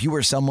Ohio. If you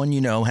or someone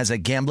you know has a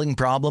gambling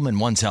problem and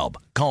wants help,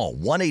 call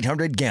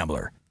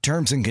 1-800-GAMBLER.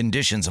 Terms and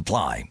conditions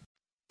apply.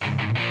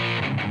 I'm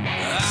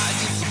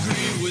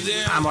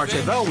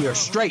RJ Bell. We are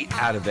straight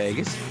out of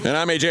Vegas. And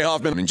I'm AJ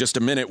Hoffman. In just a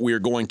minute, we are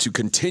going to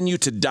continue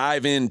to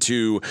dive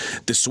into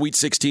the Sweet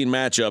 16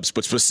 matchups,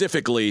 but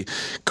specifically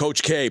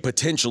Coach K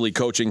potentially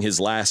coaching his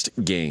last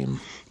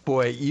game.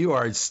 Boy, you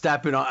are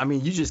stepping on. I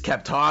mean, you just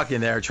kept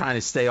talking there, trying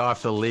to stay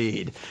off the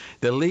lead.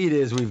 The lead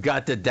is we've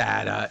got the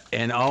data,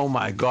 and oh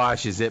my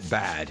gosh, is it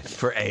bad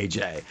for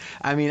AJ.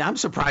 I mean, I'm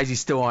surprised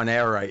he's still on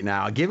air right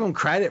now. I'll give him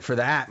credit for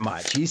that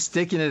much. He's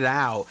sticking it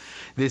out.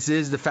 This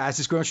is the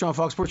fastest growing show on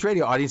Fox Sports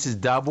Radio. Audience has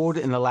doubled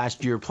in the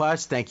last year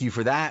plus. Thank you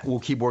for that. We'll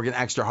keep working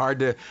extra hard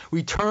to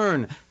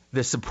return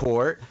the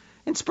support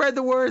and spread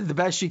the word the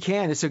best you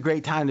can. It's a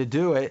great time to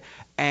do it.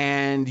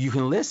 And you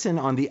can listen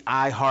on the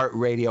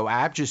iHeartRadio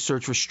app. Just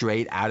search for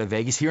Straight Out of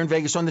Vegas. Here in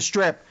Vegas on the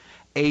Strip,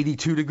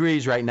 82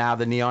 degrees right now.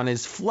 The neon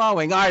is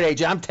flowing. All right,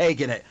 AJ, I'm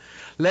taking it.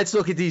 Let's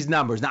look at these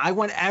numbers. Now, I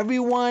want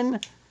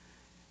everyone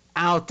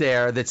out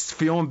there that's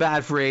feeling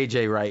bad for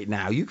AJ right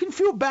now. You can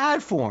feel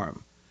bad for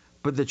him,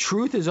 but the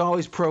truth is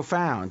always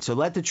profound. So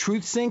let the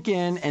truth sink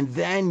in, and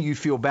then you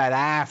feel bad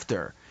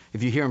after.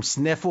 If you hear him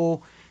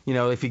sniffle, you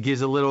know, if he gives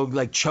a little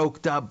like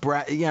choked up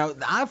breath, you know,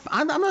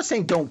 I'm not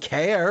saying don't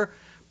care,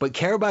 but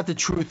care about the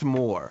truth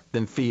more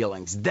than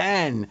feelings.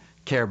 Then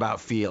care about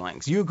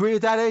feelings. You agree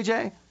with that,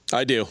 AJ?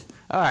 I do.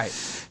 All right.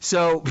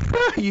 So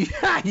you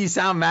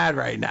sound mad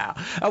right now.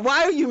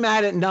 Why are you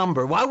mad at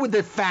number? Why would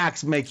the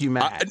facts make you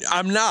mad?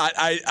 I'm not.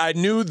 I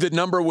knew the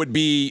number would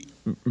be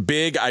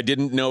big. I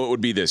didn't know it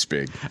would be this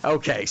big.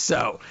 Okay.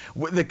 So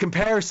the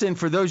comparison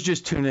for those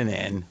just tuning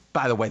in,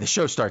 by the way, the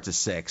show starts at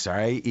 6, all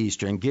right,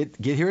 Eastern. Get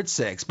here at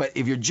 6. But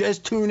if you're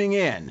just tuning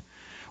in,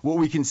 what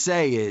we can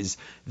say is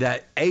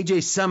that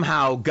AJ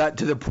somehow got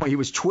to the point, he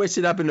was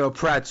twisted up into a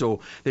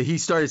pretzel, that he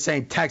started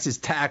saying Texas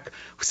Tech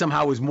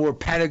somehow was more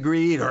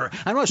pedigreed, or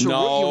I'm not sure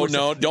what you were saying.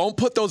 No, don't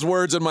put those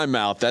words in my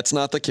mouth. That's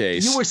not the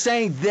case. You were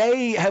saying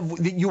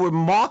you were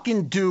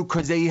mocking Duke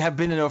because they have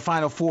been in a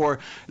Final Four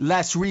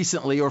less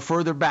recently or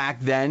further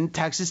back than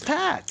Texas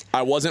Tech.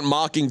 I wasn't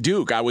mocking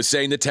Duke. I was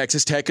saying that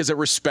Texas Tech is a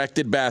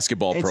respected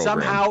basketball program.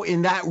 And somehow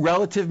in that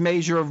relative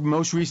measure of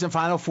most recent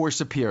Final Four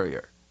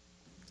superior.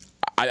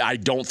 I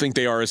don't think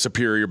they are a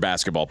superior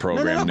basketball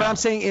program. No, but I'm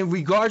saying in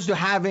regards to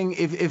having,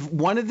 if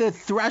one of the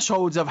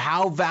thresholds of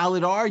how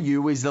valid are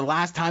you is the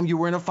last time you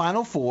were in a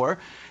Final Four,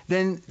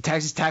 then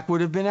Texas Tech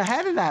would have been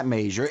ahead of that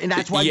measure, and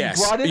that's why you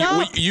brought it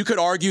up. You could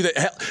argue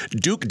that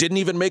Duke didn't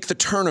even make the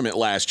tournament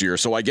last year,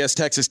 so I guess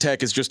Texas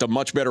Tech is just a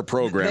much better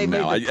program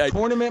now. They made the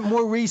tournament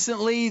more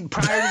recently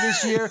prior to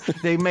this year.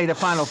 They made a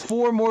Final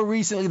Four more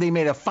recently. They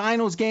made a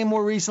finals game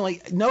more recently.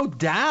 No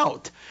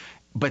doubt.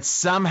 But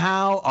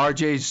somehow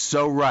RJ's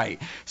so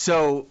right.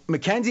 So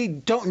Mackenzie,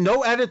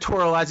 no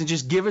editorializing,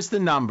 just give us the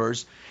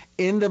numbers.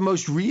 In the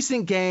most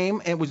recent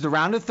game, it was the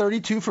round of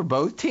 32 for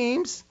both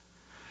teams.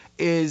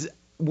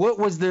 What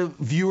was the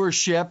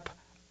viewership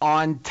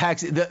on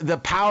Texas, the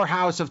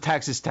powerhouse of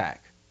Texas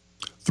Tech?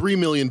 3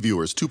 million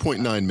viewers,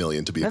 2.9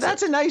 million to be exact. Now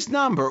that's a nice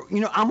number.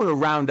 I'm going to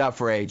round up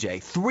for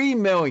AJ. 3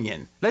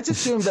 million. Let's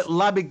assume that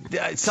Lubbock,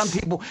 some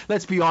people,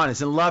 let's be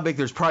honest, in Lubbock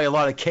there's probably a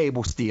lot of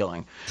cable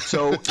stealing.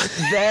 So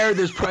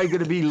there's probably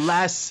going to be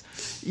less,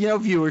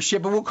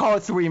 viewership, but we'll call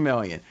it 3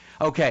 million.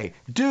 Okay,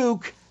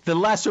 Duke, the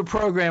lesser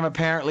program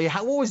apparently,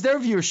 what was their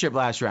viewership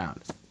last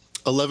round?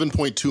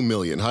 11.2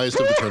 million, highest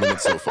of the tournament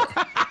so far.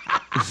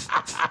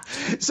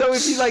 So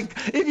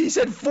if you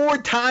said 4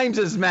 times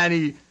as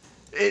many,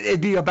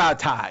 it'd be about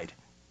tied.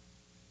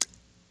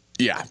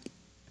 Yeah.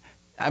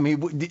 I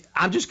mean,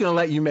 I'm just going to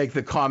let you make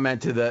the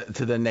comment to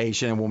the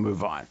nation, and we'll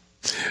move on.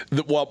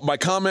 Well, my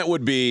comment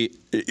would be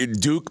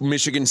Duke,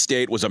 Michigan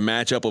State was a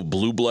matchup of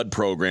blue blood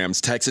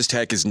programs. Texas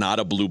Tech is not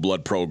a blue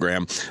blood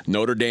program.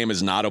 Notre Dame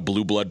is not a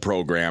blue blood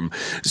program.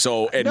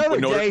 So Notre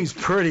Dame's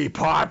pretty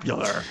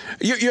popular.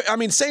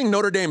 Saying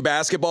Notre Dame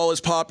basketball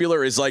is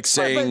popular is like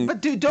saying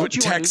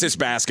Texas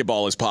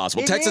basketball is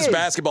possible. Texas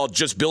basketball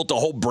just built a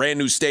whole brand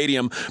new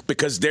stadium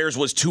because theirs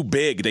was too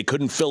big. They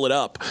couldn't fill it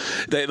up.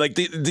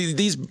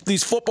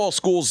 These football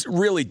schools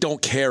really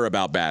don't care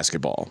about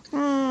basketball.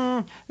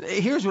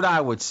 Here's what I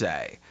would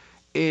say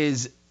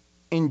is,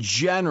 in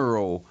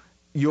general,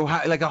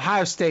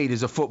 Ohio State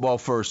is a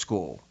football-first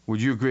school.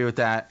 Would you agree with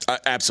that?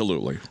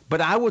 Absolutely.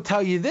 But I will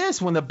tell you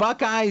this. When the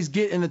Buckeyes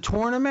get in the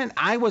tournament,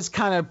 I was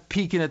kind of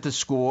peeking at the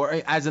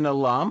score. As an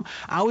alum,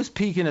 I was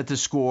peeking at the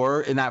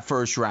score in that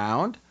first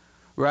round,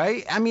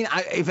 right? I mean,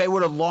 if they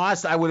would have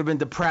lost, I would have been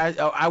depressed.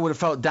 I would have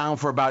felt down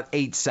for about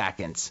 8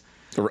 seconds,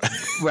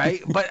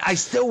 right? But I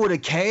still would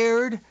have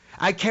cared.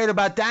 I cared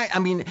about that. I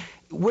mean,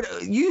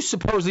 you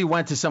supposedly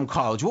went to some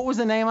college. What was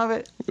the name of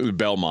it?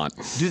 Belmont.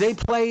 Do they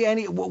play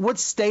any? What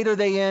state are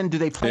they in? Do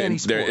they play any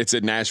sports? It's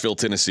in Nashville,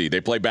 Tennessee.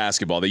 They play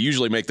basketball. They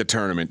usually make the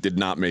tournament. Did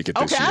not make it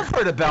this year. Okay, I've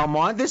heard of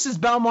Belmont. This is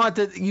Belmont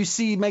that you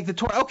see make the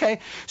tournament. Okay,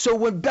 so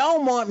when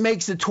Belmont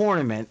makes the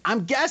tournament,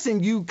 I'm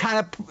guessing you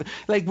kind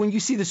of when you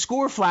see the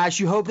score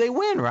flash, you hope they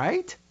win,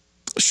 right?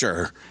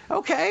 Sure.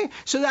 Okay.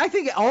 So I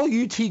think all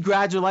UT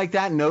grads are like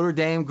that. Notre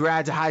Dame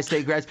grads, Ohio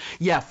State grads.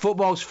 Yeah,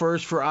 football's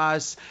first for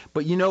us.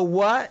 But you know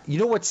what? You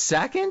know what's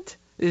second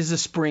is the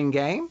spring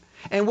game.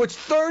 And what's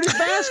third is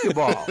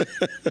basketball.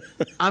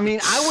 I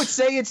mean, I would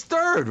say it's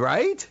third,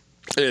 right?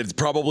 It's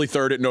probably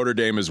third at Notre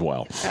Dame as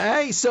well.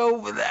 Hey,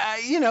 so,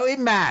 it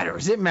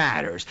matters. It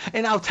matters.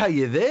 And I'll tell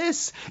you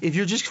this. If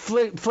you're just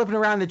flipping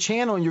around the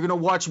channel and you're going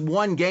to watch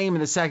one game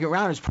in the second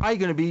round, it's probably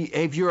going to be,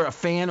 if you're a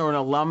fan or an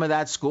alum of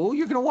that school,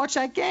 you're going to watch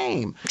that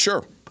game.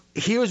 Sure.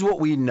 Here's what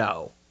we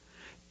know,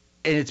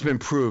 and it's been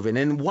proven,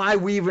 and why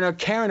we even are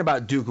caring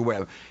about Duke or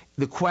whatever.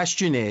 The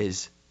question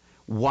is,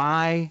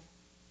 what's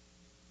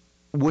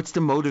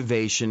the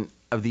motivation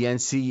of the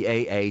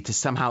NCAA to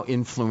somehow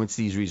influence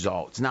these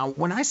results? Now,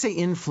 when I say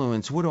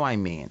influence, what do I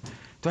mean?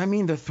 Do I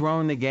mean they're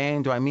throwing the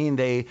game? Do I mean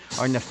they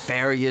are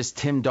nefarious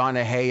Tim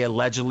Donahue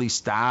allegedly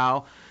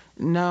style?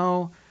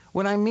 No.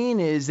 What I mean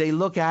is they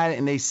look at it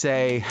and they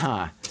say,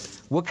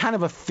 what kind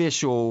of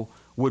official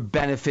would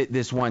benefit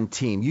this one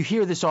team? You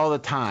hear this all the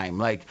time,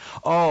 like,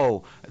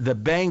 oh, the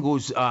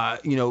Bengals,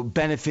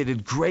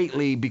 benefited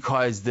greatly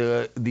because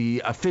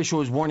the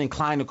officials weren't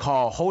inclined to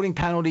call holding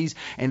penalties,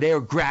 and they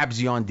are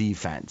grabsy on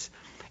defense.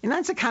 And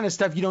that's the kind of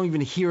stuff you don't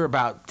even hear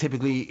about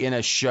typically in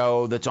a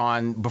show that's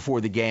on before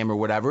the game or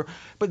whatever.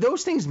 But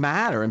those things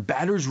matter, and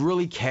bettors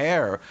really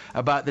care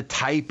about the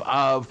type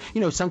of,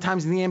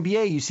 sometimes in the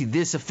NBA you see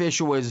this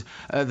official is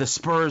the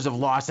Spurs have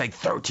lost like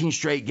 13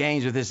 straight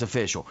games with this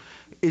official.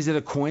 Is it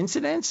a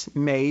coincidence?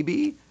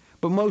 Maybe.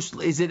 But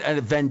is it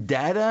a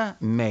vendetta?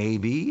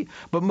 Maybe.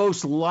 But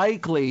most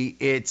likely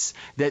it's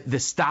that the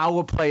style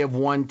of play of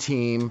one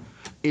team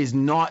is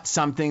not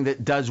something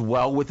that does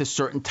well with a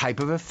certain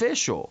type of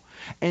official.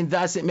 And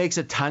thus it makes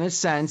a ton of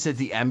sense that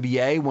the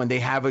NBA, when they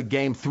have a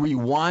game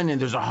 3-1 and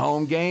there's a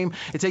home game,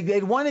 it's like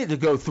they'd want it to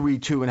go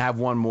 3-2 and have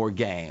one more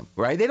game,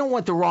 right? They don't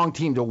want the wrong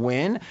team to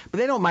win, but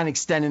they don't mind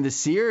extending the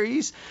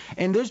series.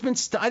 And there's been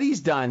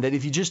studies done that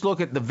if you just look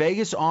at the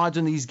Vegas odds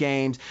on these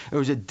games, there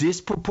was a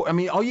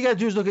all you got to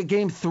do is look at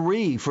game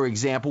 3, for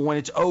example, when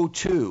it's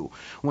 0-2.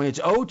 When it's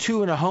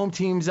 0-2 and a home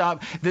team's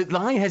up, the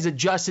line has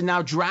adjusted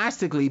now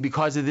drastically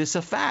because of this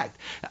effect.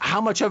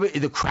 How much of it,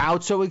 the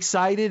crowd so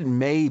excited?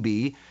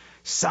 Maybe.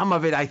 Some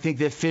of it, I think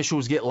the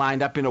officials get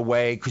lined up in a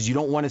way because you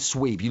don't want to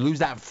sweep. You lose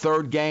that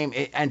third game,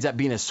 it ends up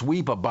being a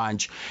sweep a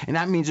bunch, and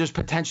that means there's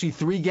potentially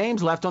 3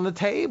 games left on the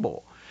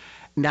table.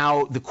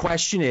 Now, the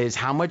question is,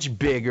 how much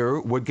bigger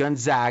would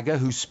Gonzaga,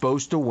 who's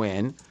supposed to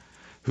win,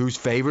 who's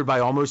favored by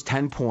almost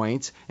 10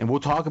 points, and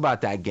we'll talk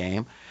about that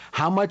game,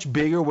 how much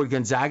bigger would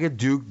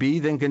Gonzaga-Duke be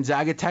than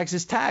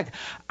Gonzaga-Texas Tech?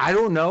 I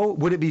don't know.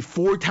 Would it be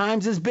 4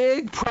 times as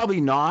big?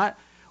 Probably not.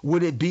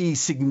 Would it be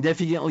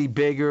significantly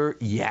bigger?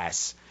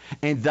 Yes.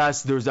 And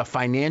thus, there's a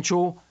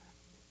financial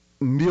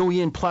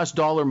million-plus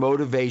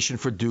motivation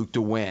for Duke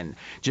to win,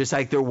 just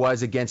like there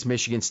was against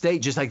Michigan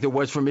State, just like there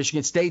was for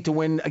Michigan State to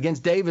win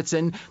against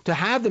Davidson, to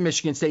have the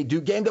Michigan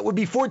State-Duke game that would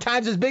be 4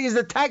 times as big as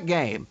the Tech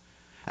game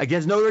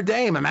against Notre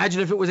Dame.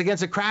 Imagine if it was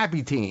against a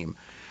crappy team.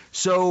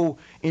 So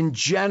in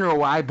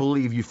general, I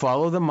believe you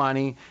follow the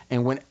money,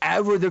 and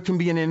whenever there can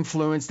be an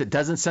influence that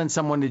doesn't send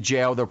someone to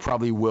jail, there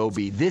probably will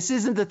be. This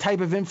isn't the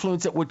type of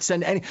influence that would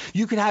send any.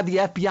 You could have the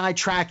FBI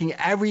tracking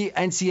every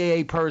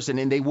NCAA person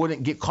and they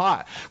wouldn't get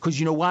caught, because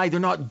you know why?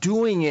 They're not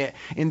doing it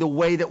in the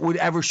way that would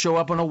ever show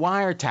up on a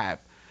wiretap.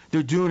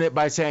 They're doing it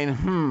by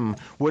saying,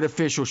 what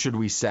official should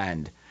we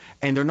send?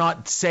 And they're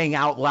not saying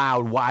out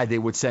loud why they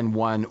would send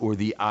one or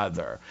the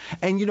other.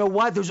 And you know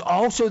what? There's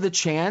also the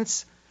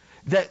chance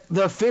that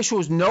the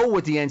officials know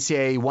what the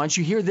NCAA wants.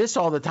 You hear this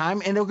all the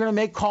time, and they're going to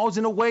make calls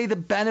in a way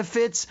that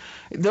benefits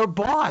their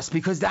boss,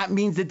 because that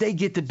means that they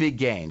get the big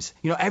games.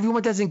 You know,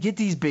 everyone doesn't get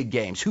these big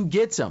games. Who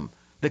gets them?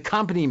 The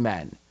company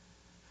men.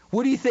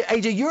 What do you think?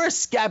 AJ, you're a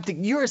skeptic.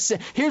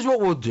 Here's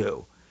what we'll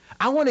do.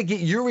 I want to get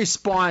your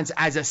response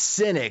as a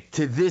cynic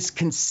to this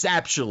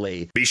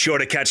conceptually. Be sure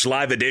to catch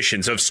live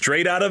editions of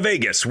Straight Outta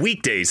Vegas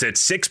weekdays at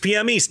 6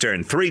 p.m.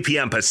 Eastern, 3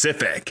 p.m.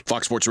 Pacific.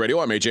 Fox Sports Radio,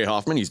 I'm AJ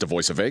Hoffman. He's the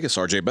voice of Vegas,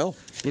 RJ Bell.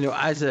 You know,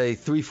 as a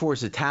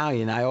 3/4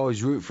 Italian, I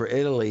always root for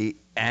Italy,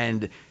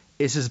 and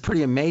this is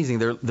pretty amazing.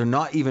 They're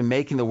not even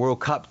making the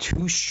World Cup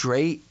 2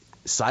 straight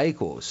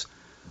cycles.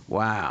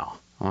 Wow.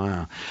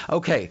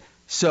 Okay,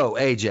 so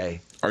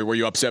AJ. Were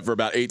you upset for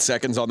about 8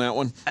 seconds on that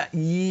one? Not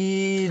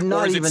even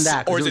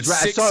that. Or is it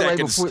 6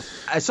 seconds?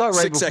 I saw it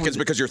right 6 seconds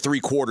because you're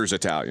 3/4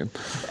 Italian.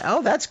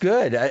 Oh, that's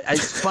good.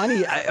 It's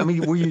funny. I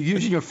mean, were you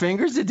using your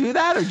fingers to do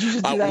that, or did you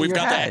just do that in your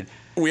head?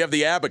 We have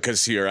the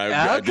abacus here.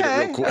 I did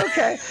it real quick.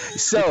 Okay.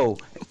 So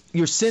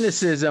your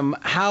cynicism,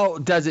 how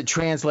does it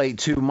translate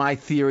to my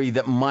theory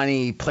that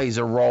money plays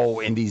a role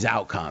in these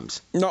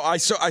outcomes? No, I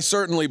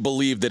certainly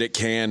believe that it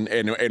can,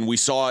 and we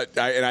saw it,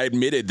 and I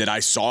admitted that I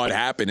saw it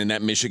happen in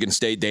that Michigan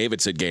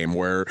State-Davidson game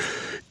where,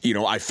 you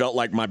know, I felt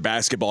like my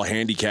basketball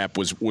handicap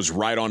was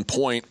right on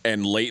point,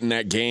 and late in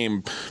that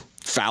game,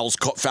 foul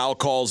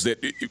calls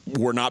that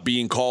were not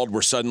being called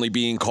were suddenly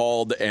being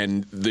called,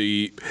 and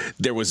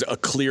there was a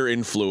clear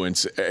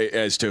influence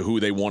as to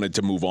who they wanted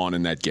to move on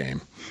in that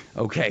game.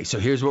 Okay, so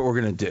here's what we're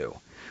going to do.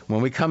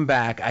 When we come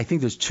back, I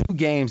think there's 2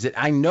 games that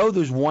I know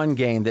there's one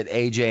game that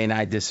AJ and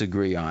I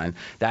disagree on.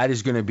 That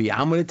is going to be,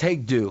 I'm going to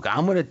take Duke.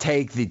 I'm going to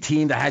take the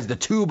team that has the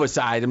 2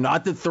 beside them,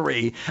 not the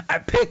 3. I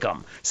pick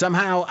them.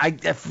 Somehow,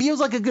 it feels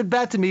like a good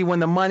bet to me when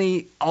the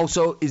money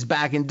also is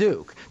back in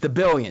Duke, the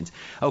billions.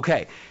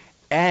 Okay.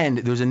 And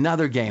there's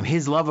another game,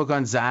 his love of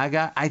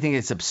Gonzaga. I think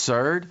it's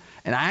absurd,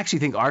 and I actually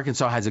think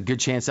Arkansas has a good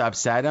chance to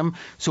upset him.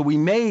 So we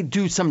may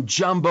do some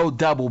jumbo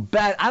double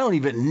bet. I don't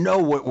even know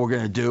what we're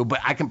going to do, but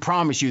I can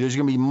promise you there's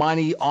going to be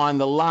money on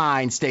the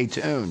line. Stay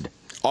tuned.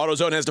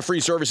 AutoZone has the free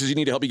services you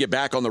need to help you get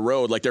back on the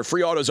road, like their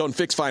free AutoZone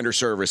Fix Finder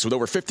service. With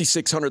over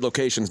 5,600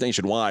 locations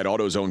nationwide,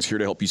 AutoZone's here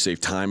to help you save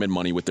time and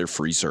money with their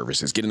free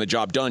services. Getting the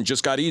job done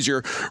just got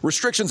easier.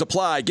 Restrictions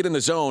apply. Get in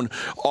the zone.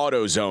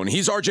 AutoZone.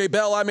 He's RJ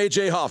Bell. I'm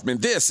AJ Hoffman.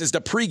 This is the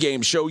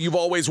pregame show you've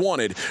always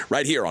wanted,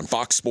 right here on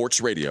Fox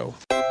Sports Radio.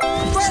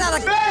 Straight out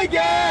of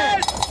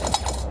Vegas!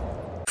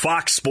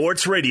 Fox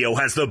Sports Radio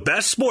has the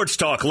best sports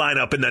talk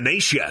lineup in the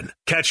nation.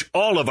 Catch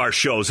all of our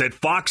shows at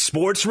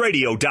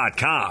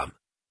foxsportsradio.com.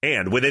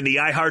 And within the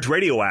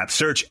iHeartRadio app,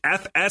 search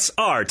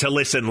FSR to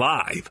listen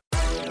live.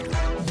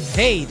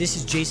 Hey, this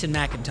is Jason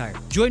McIntyre.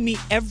 Join me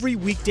every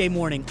weekday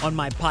morning on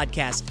my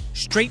podcast,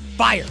 Straight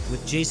Fire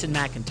with Jason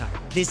McIntyre.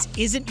 This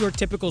isn't your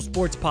typical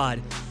sports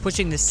pod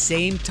pushing the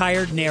same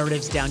tired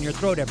narratives down your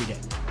throat every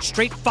day.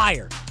 Straight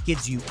Fire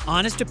gives you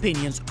honest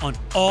opinions on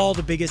all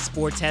the biggest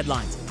sports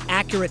headlines,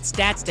 accurate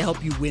stats to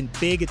help you win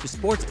big at the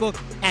sportsbook,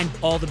 and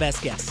all the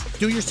best guests.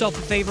 Do yourself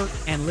a favor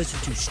and listen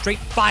to Straight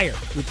Fire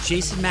with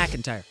Jason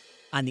McIntyre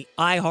on the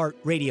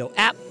iHeartRadio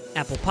app,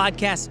 Apple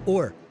Podcasts,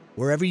 or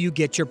wherever you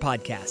get your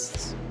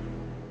podcasts.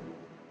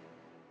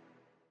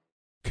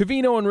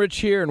 Covino and Rich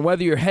here, and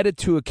whether you're headed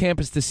to a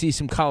campus to see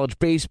some college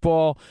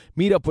baseball,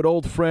 meet up with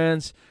old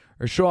friends,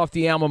 or show off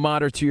the alma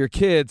mater to your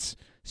kids,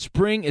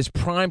 spring is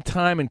prime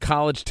time in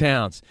college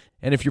towns.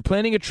 And if you're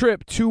planning a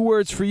trip, 2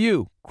 words for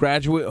you: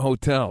 Graduate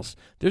Hotels.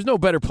 There's no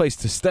better place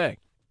to stay.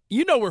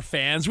 You know we're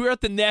fans. We were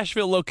at the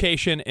Nashville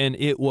location, and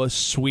it was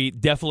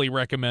sweet. Definitely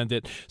recommend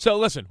it. So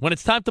listen, when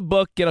it's time to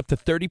book, get up to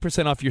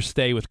 30% off your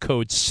stay with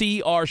code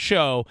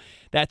CRSHOW.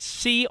 That's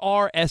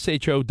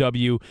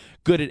CRSHOW.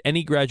 Good at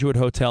any Graduate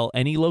Hotel,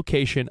 any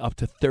location, up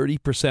to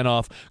 30%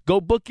 off.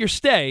 Go book your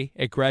stay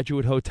at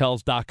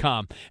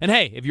graduatehotels.com. And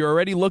hey, if you're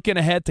already looking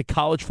ahead to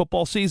college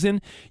football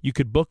season, you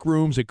could book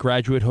rooms at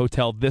Graduate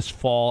Hotel this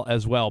fall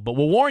as well. But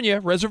we'll warn you,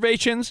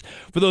 reservations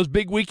for those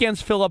big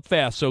weekends fill up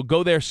fast, so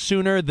go there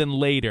sooner than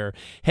later.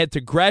 Head to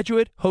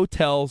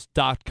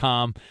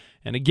graduatehotels.com.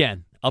 And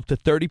again, up to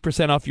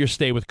 30% off your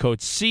stay with code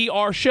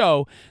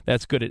CRSHOW.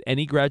 That's good at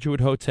any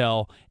Graduate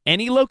Hotel,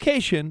 any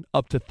location,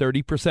 up to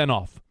 30%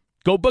 off.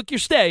 Go book your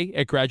stay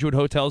at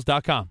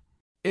graduatehotels.com.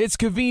 It's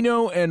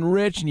Covino and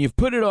Rich, and you've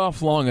put it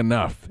off long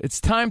enough. It's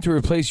time to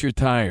replace your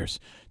tires.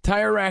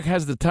 Tire Rack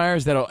has the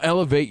tires that'll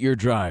elevate your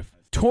drive.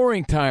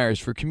 Touring tires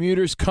for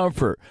commuters'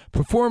 comfort,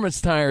 performance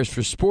tires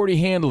for sporty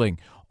handling,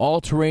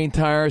 all-terrain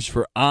tires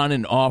for on-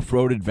 and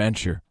off-road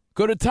adventure.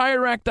 Go to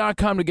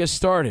TireRack.com to get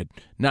started.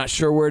 Not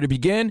sure where to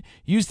begin?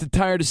 Use the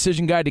Tire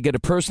Decision Guide to get a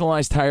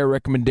personalized tire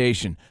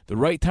recommendation. The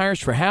right tires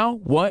for how,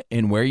 what,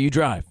 and where you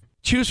drive.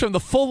 Choose from the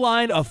full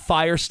line of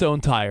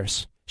Firestone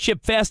tires.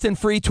 Ship fast and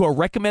free to a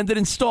recommended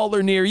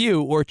installer near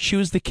you, or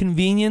choose the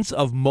convenience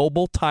of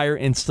mobile tire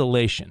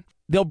installation.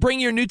 They'll bring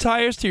your new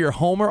tires to your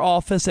home or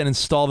office and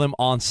install them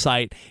on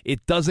site.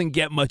 It doesn't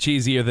get much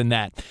easier than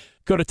that.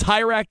 Go to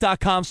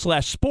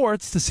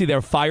TireRack.com/sports to see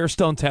their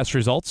Firestone test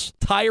results,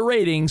 tire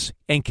ratings,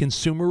 and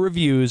consumer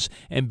reviews,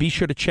 and be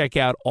sure to check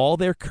out all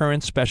their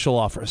current special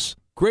offers.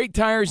 Great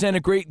tires and a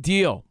great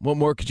deal. What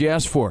more could you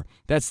ask for?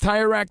 That's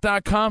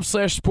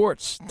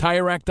TireRack.com/sports.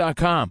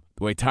 TireRack.com,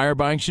 the way tire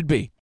buying should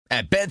be.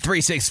 At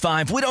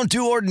Bet365, we don't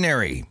do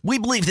ordinary. We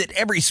believe that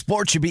every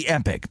sport should be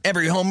epic.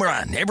 Every home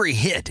run, every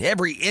hit,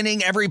 every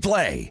inning, every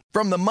play.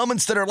 From the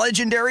moments that are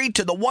legendary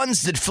to the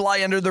ones that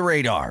fly under the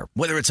radar.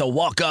 Whether it's a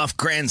walk-off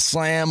grand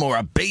slam or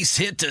a base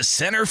hit to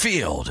center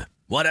field.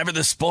 Whatever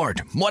the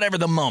sport, whatever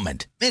the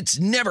moment. It's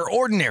never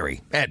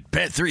ordinary at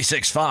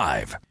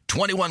Bet365.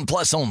 21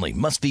 plus only.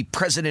 Must be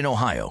present in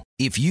Ohio.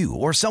 If you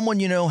or someone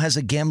you know has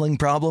a gambling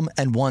problem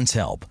and wants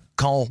help,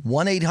 call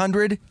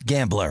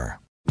 1-800-GAMBLER.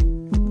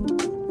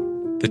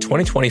 The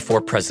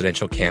 2024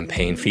 presidential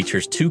campaign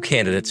features two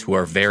candidates who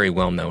are very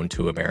well known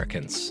to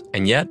Americans.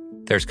 And yet,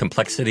 there's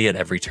complexity at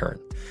every turn.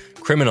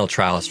 Criminal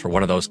trials for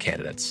one of those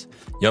candidates.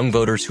 Young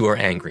voters who are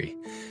angry.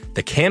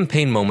 The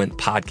Campaign Moment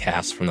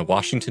podcast from the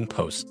Washington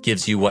Post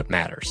gives you what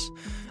matters.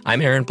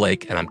 I'm Aaron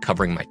Blake, and I'm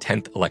covering my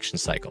 10th election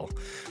cycle.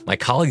 My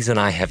colleagues and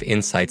I have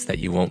insights that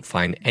you won't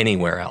find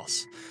anywhere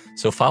else.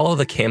 So follow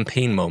The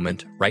Campaign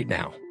Moment right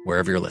now,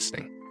 wherever you're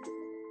listening.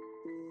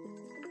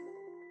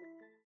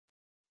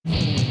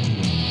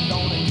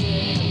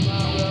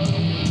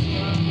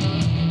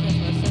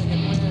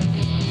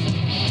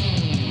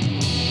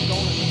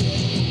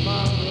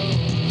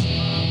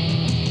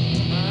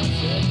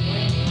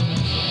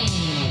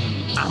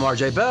 I'm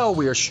RJ Bell.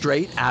 We are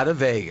straight out of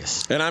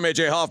Vegas. And I'm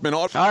AJ Hoffman.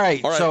 All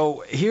right,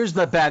 so here's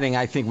the betting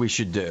I think we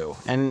should do.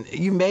 And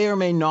you may or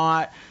may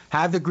not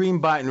have the green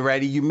button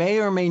ready. You may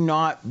or may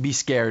not be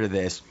scared of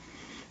this.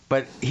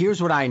 But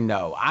here's what I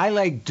know. I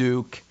like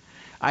Duke.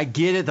 I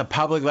get it. The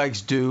public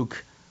likes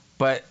Duke.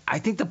 But I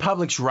think the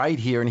public's right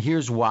here, and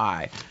here's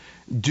why.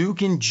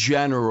 Duke in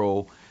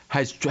general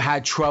has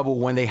had trouble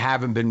when they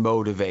haven't been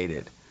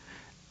motivated.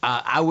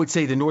 I would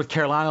say the North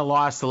Carolina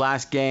loss, the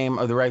last game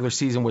of the regular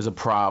season, was a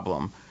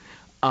problem.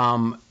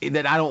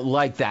 That I don't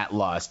like that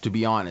loss, to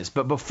be honest.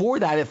 But before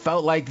that, it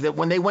felt like that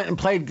when they went and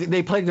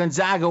they played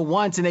Gonzaga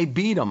once and they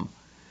beat them.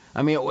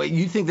 I mean,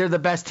 you think they're the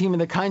best team in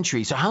the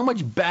country. So how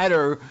much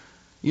better,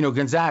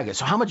 Gonzaga,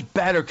 so how much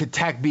better could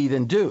Tech be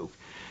than Duke?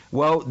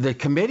 Well, the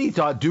committee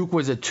thought Duke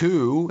was a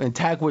 2 and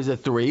Tech was a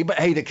 3. But,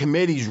 hey, the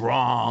committee's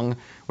wrong,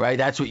 right?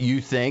 That's what you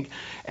think.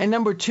 And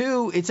number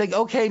 2, it's like,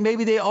 okay,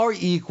 maybe they are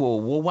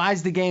equal. Well, why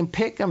is the game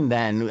pick 'em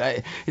then?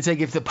 It's like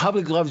if the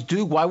public loves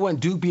Duke, why wouldn't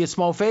Duke be a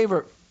small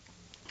favorite?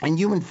 And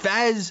you and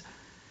Fez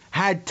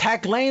had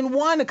Tech laying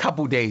 1 a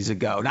couple days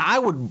ago. Now, I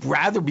would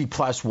rather be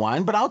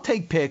 +1, but I'll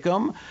take pick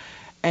 'em.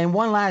 And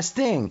one last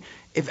thing.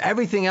 If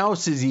everything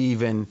else is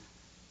even,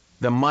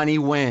 the money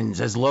wins.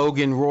 As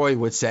Logan Roy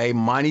would say,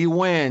 money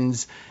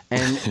wins.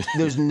 And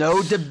there's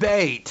no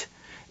debate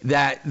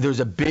that there's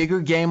a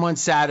bigger game on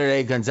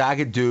Saturday,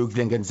 Gonzaga-Duke,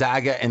 than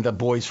Gonzaga and the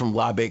boys from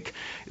Lubbock.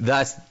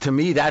 Thus, to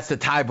me, that's the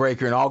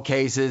tiebreaker in all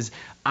cases.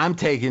 I'm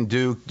taking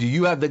Duke. Do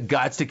you have the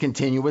guts to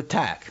continue with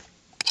Tech?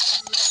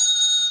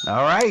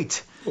 All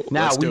right.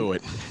 Now, let's do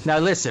it. Now,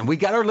 listen, we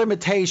got our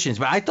limitations,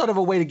 but I thought of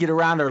a way to get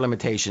around our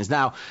limitations.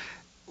 Now,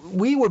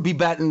 we would be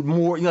betting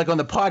more, like on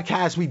the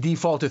podcast, we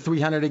default to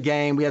 300 a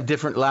game. We have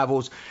different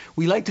levels.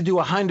 We like to do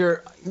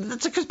 100.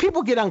 That's because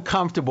people get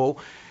uncomfortable.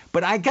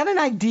 But I got an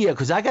idea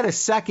because I got a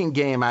second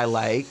game I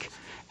like,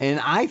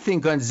 and I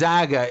think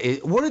Gonzaga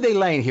what are they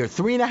laying here?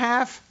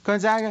 3.5,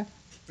 Gonzaga?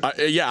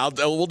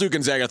 We'll do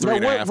Gonzaga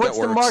 3.5. What's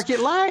the market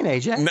line,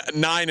 AJ?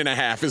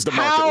 9.5 is the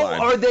market line.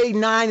 How are they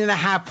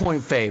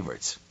 9.5-point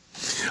favorites?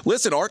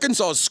 Listen,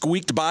 Arkansas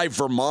squeaked by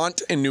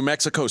Vermont and New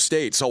Mexico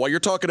State. So while you're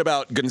talking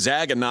about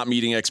Gonzaga not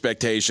meeting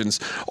expectations,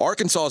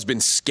 Arkansas has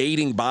been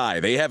skating by.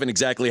 They haven't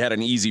exactly had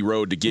an easy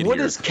road to get here. What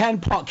does Ken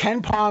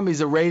Palm is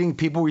a rating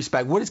people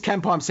respect. What does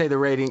Ken Palm say the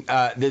rating,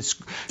 this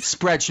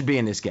spread should be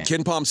in this game?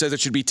 Ken Palm says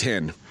it should be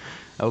 10.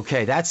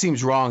 Okay, that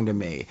seems wrong to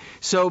me.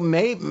 So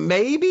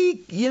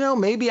maybe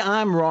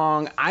I'm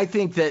wrong. I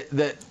think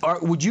that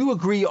would you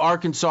agree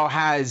Arkansas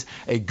has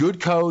a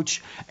good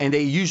coach and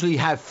they usually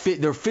have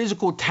their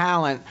physical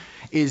talent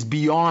is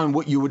beyond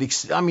what you would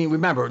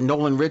remember,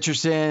 Nolan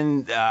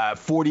Richardson,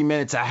 40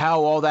 Minutes of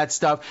Hell, all that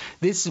stuff.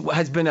 This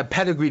has been a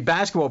pedigreed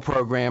basketball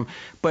program,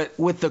 but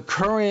with the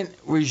current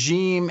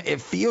regime,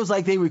 it feels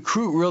like they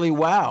recruit really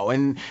well,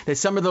 and that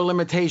some of the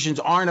limitations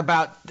aren't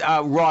about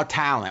raw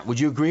talent. Would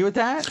you agree with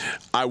that?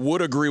 I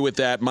would agree with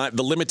that.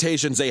 The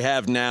limitations they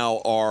have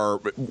now are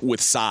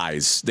with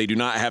size. They do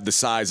not have the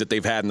size that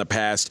they've had in the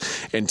past,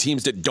 and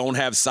teams that don't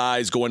have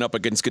size going up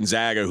against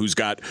Gonzaga, who's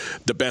got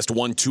the best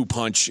 1-2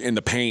 punch in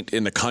the paint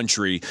in the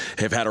country,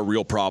 have had a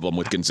real problem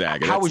with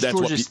Gonzaga. How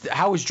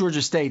was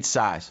Georgia State's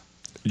size?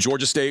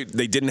 Georgia State,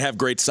 they didn't have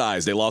great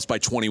size. They lost by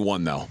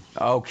 21, though.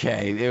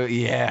 Okay.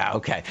 Yeah,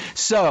 okay.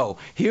 So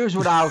here's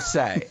what I'll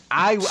say.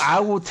 I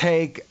will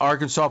take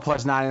Arkansas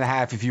plus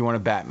 9.5 if you want to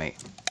bet me.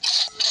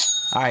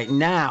 All right,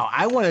 now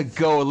I want to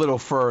go a little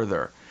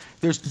further.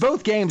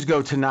 Both games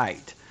go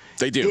tonight.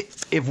 They do.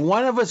 If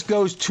one of us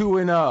goes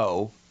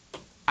 2-0,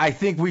 I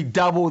think we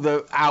double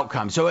the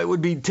outcome. So it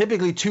would be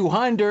typically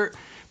 200,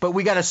 but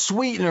we got a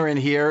sweetener in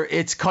here.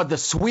 It's called the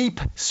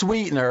sweep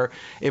sweetener.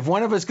 If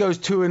one of us goes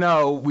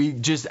 2-0, we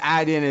just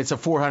add in, it's a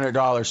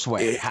 $400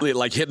 swing.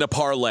 Like hitting a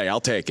parlay.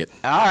 I'll take it.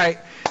 All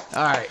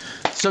right.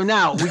 So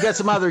now we got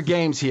some other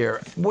games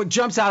here. What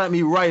jumps out at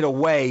me right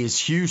away is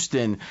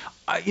Houston.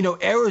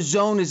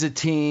 Arizona is a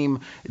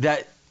team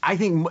that I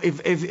think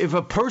if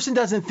a person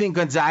doesn't think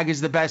Gonzaga is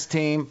the best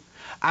team,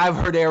 I've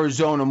heard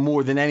Arizona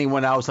more than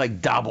anyone else,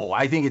 like double.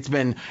 I think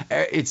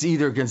it's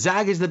either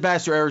Gonzaga is the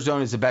best or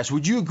Arizona is the best.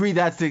 Would you agree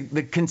that's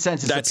the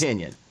consensus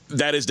opinion?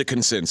 That is the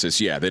consensus,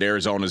 yeah, that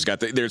Arizona's got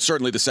they're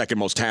certainly the second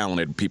most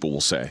talented, people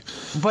will say.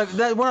 But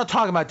we're not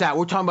talking about that.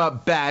 We're talking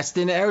about best,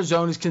 and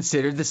Arizona is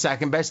considered the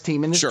second best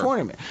team in this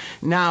tournament.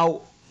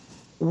 Now,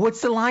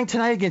 what's the line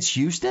tonight against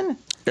Houston?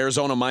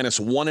 Arizona minus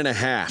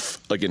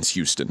 1.5 against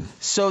Houston.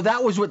 So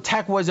that was what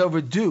Tech was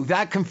over Duke.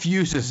 That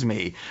confuses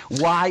me.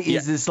 Why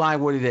is this line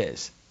what it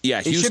is?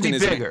 Yeah, Houston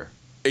should be bigger.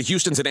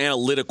 Houston's an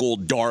analytical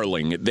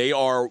darling. They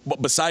are,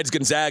 besides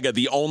Gonzaga,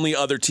 the only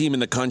other team in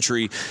the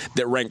country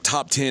that ranked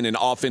top 10 in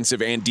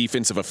offensive and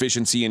defensive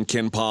efficiency in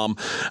KenPom.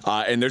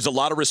 And there's a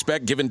lot of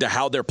respect given to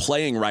how they're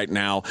playing right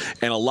now,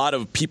 and a lot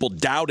of people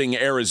doubting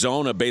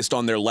Arizona based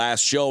on their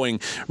last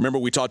showing. Remember,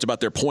 we talked about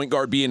their point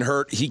guard being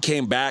hurt. He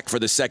came back for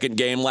the second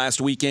game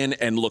last weekend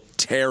and looked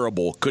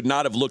terrible. Could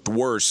not have looked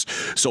worse.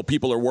 So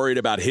people are worried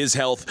about his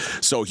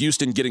health. So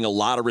Houston getting a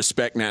lot of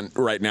respect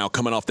right now,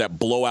 coming off that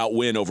blowout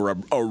win over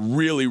a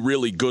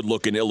really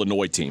good-looking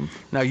Illinois team.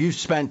 Now, you've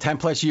spent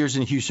 10-plus years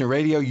in Houston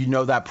radio. You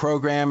know that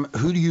program.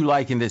 Who do you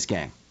like in this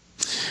game?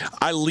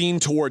 I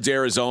lean towards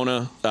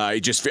Arizona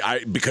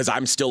because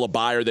I'm still a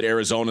buyer that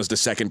Arizona's the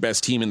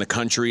second-best team in the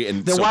country.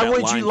 And then why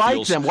wouldn't you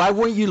like them? Why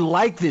wouldn't you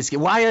like this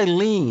game? Why I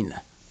lean?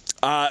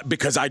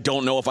 Because I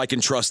don't know if I can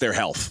trust their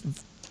health.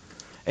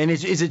 And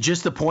is it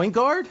just the point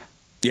guard?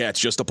 Yeah,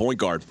 it's just a point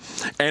guard.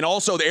 And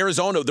also the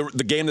Arizona,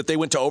 the game that they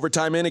went to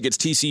overtime in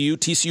against TCU.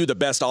 TCU, the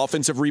best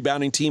offensive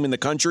rebounding team in the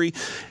country.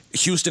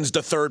 Houston's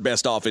the third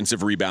best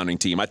offensive rebounding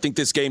team. I think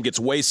this game gets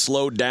way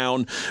slowed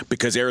down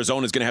because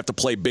Arizona's going to have to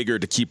play bigger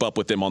to keep up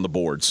with them on the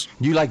boards.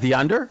 You like the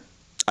under?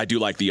 I do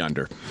like the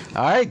under.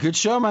 All right, good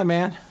show, my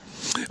man.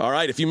 All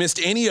right, if you missed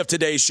any of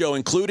today's show,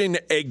 including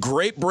a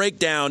great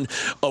breakdown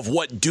of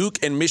what Duke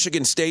and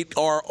Michigan State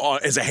are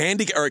as a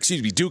handicap, or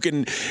excuse me, Duke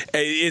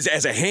is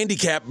as a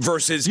handicap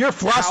versus you're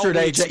flustered,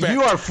 AJ.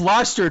 You are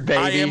flustered,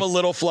 baby. I am a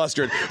little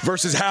flustered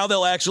versus how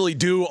they'll actually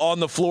do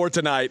on the floor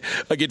tonight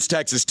against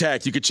Texas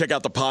Tech. You can check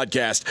out the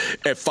podcast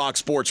at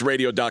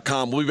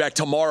foxsportsradio.com. We'll be back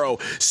tomorrow,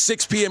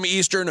 6 p.m.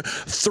 Eastern,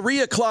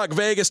 3 o'clock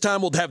Vegas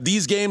time. We'll have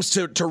these games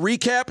to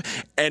recap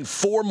and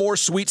 4 more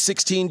Sweet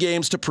 16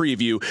 games to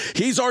preview.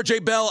 He's RJ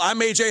Bell. I'm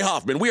AJ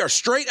Hoffman. We are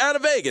straight out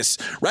of Vegas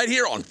right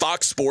here on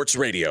Fox Sports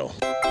Radio.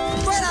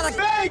 Straight out of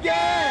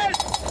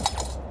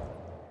Vegas!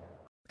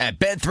 At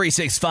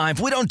Bet365,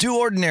 we don't do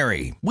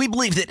ordinary. We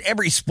believe that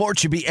every sport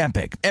should be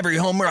epic. Every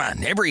home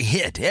run, every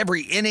hit,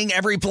 every inning,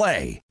 every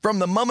play. From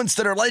the moments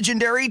that are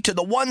legendary to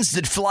the ones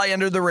that fly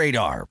under the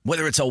radar.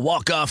 Whether it's a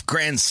walk-off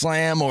grand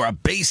slam or a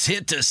base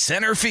hit to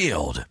center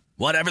field.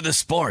 Whatever the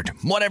sport,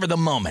 whatever the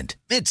moment,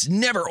 it's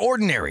never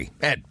ordinary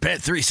at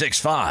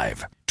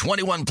Bet365.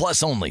 21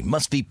 plus only.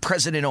 Must be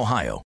present in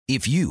Ohio.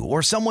 If you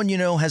or someone you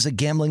know has a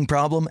gambling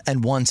problem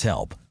and wants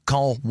help,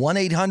 call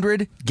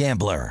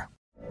 1-800-GAMBLER.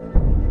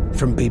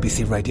 From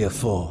BBC Radio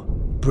 4,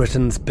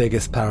 Britain's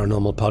biggest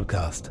paranormal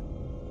podcast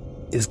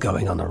is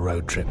going on a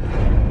road trip.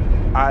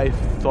 I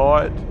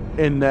thought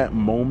in that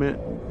moment,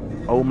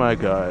 oh my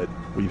God,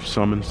 we've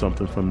summoned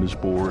something from this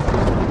board.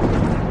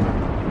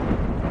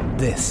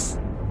 This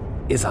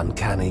is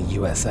Uncanny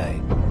USA.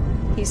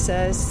 He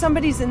says,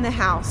 somebody's in the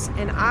house,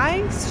 and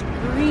I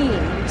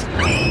screamed.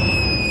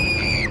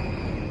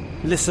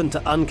 Listen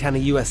to Uncanny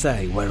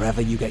USA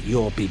wherever you get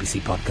your BBC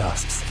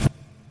podcasts,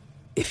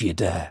 if you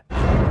dare.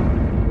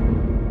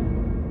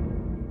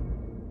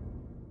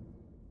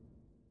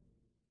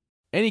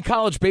 Any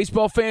college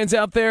baseball fans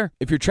out there?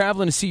 If you're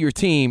traveling to see your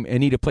team and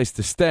need a place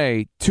to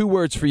stay, 2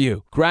 words for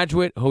you: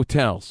 Graduate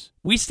Hotels.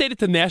 We stayed at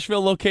the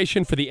Nashville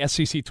location for the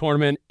SEC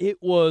tournament. It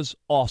was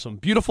awesome.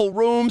 Beautiful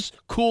rooms,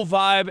 cool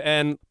vibe,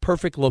 and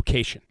perfect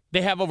location.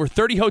 They have over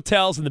 30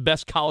 hotels in the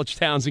best college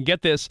towns, and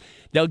get this,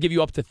 they'll give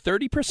you up to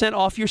 30%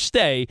 off your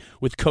stay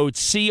with code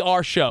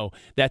CRSHOW.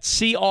 That's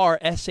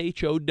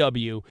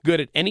CRSHOW.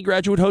 Good at any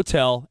Graduate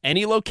Hotel,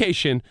 any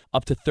location,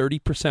 up to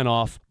 30%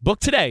 off.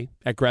 Book today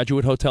at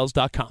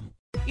graduatehotels.com.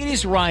 It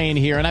is Ryan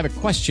here, and I have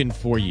a question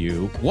for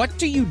you. What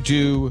do you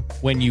do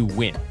when you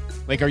win?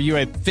 Like, are you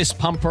a fist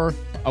pumper,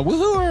 a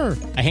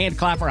woohooer, a hand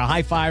clapper, a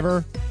high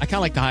fiver? I kind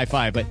of like the high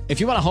five, but if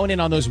you want to hone in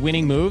on those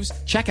winning moves,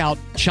 check out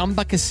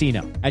Chumba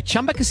Casino. At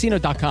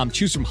ChumbaCasino.com,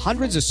 choose from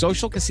hundreds of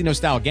social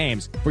casino-style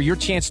games for your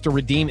chance to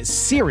redeem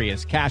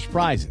serious cash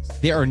prizes.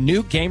 There are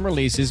new game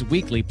releases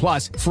weekly,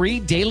 plus free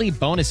daily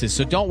bonuses.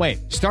 So don't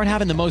wait. Start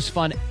having the most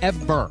fun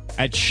ever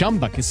at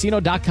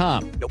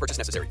ChumbaCasino.com. No purchase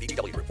necessary.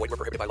 VGW Group. Void where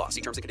prohibited by law.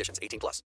 See terms and conditions. 18+.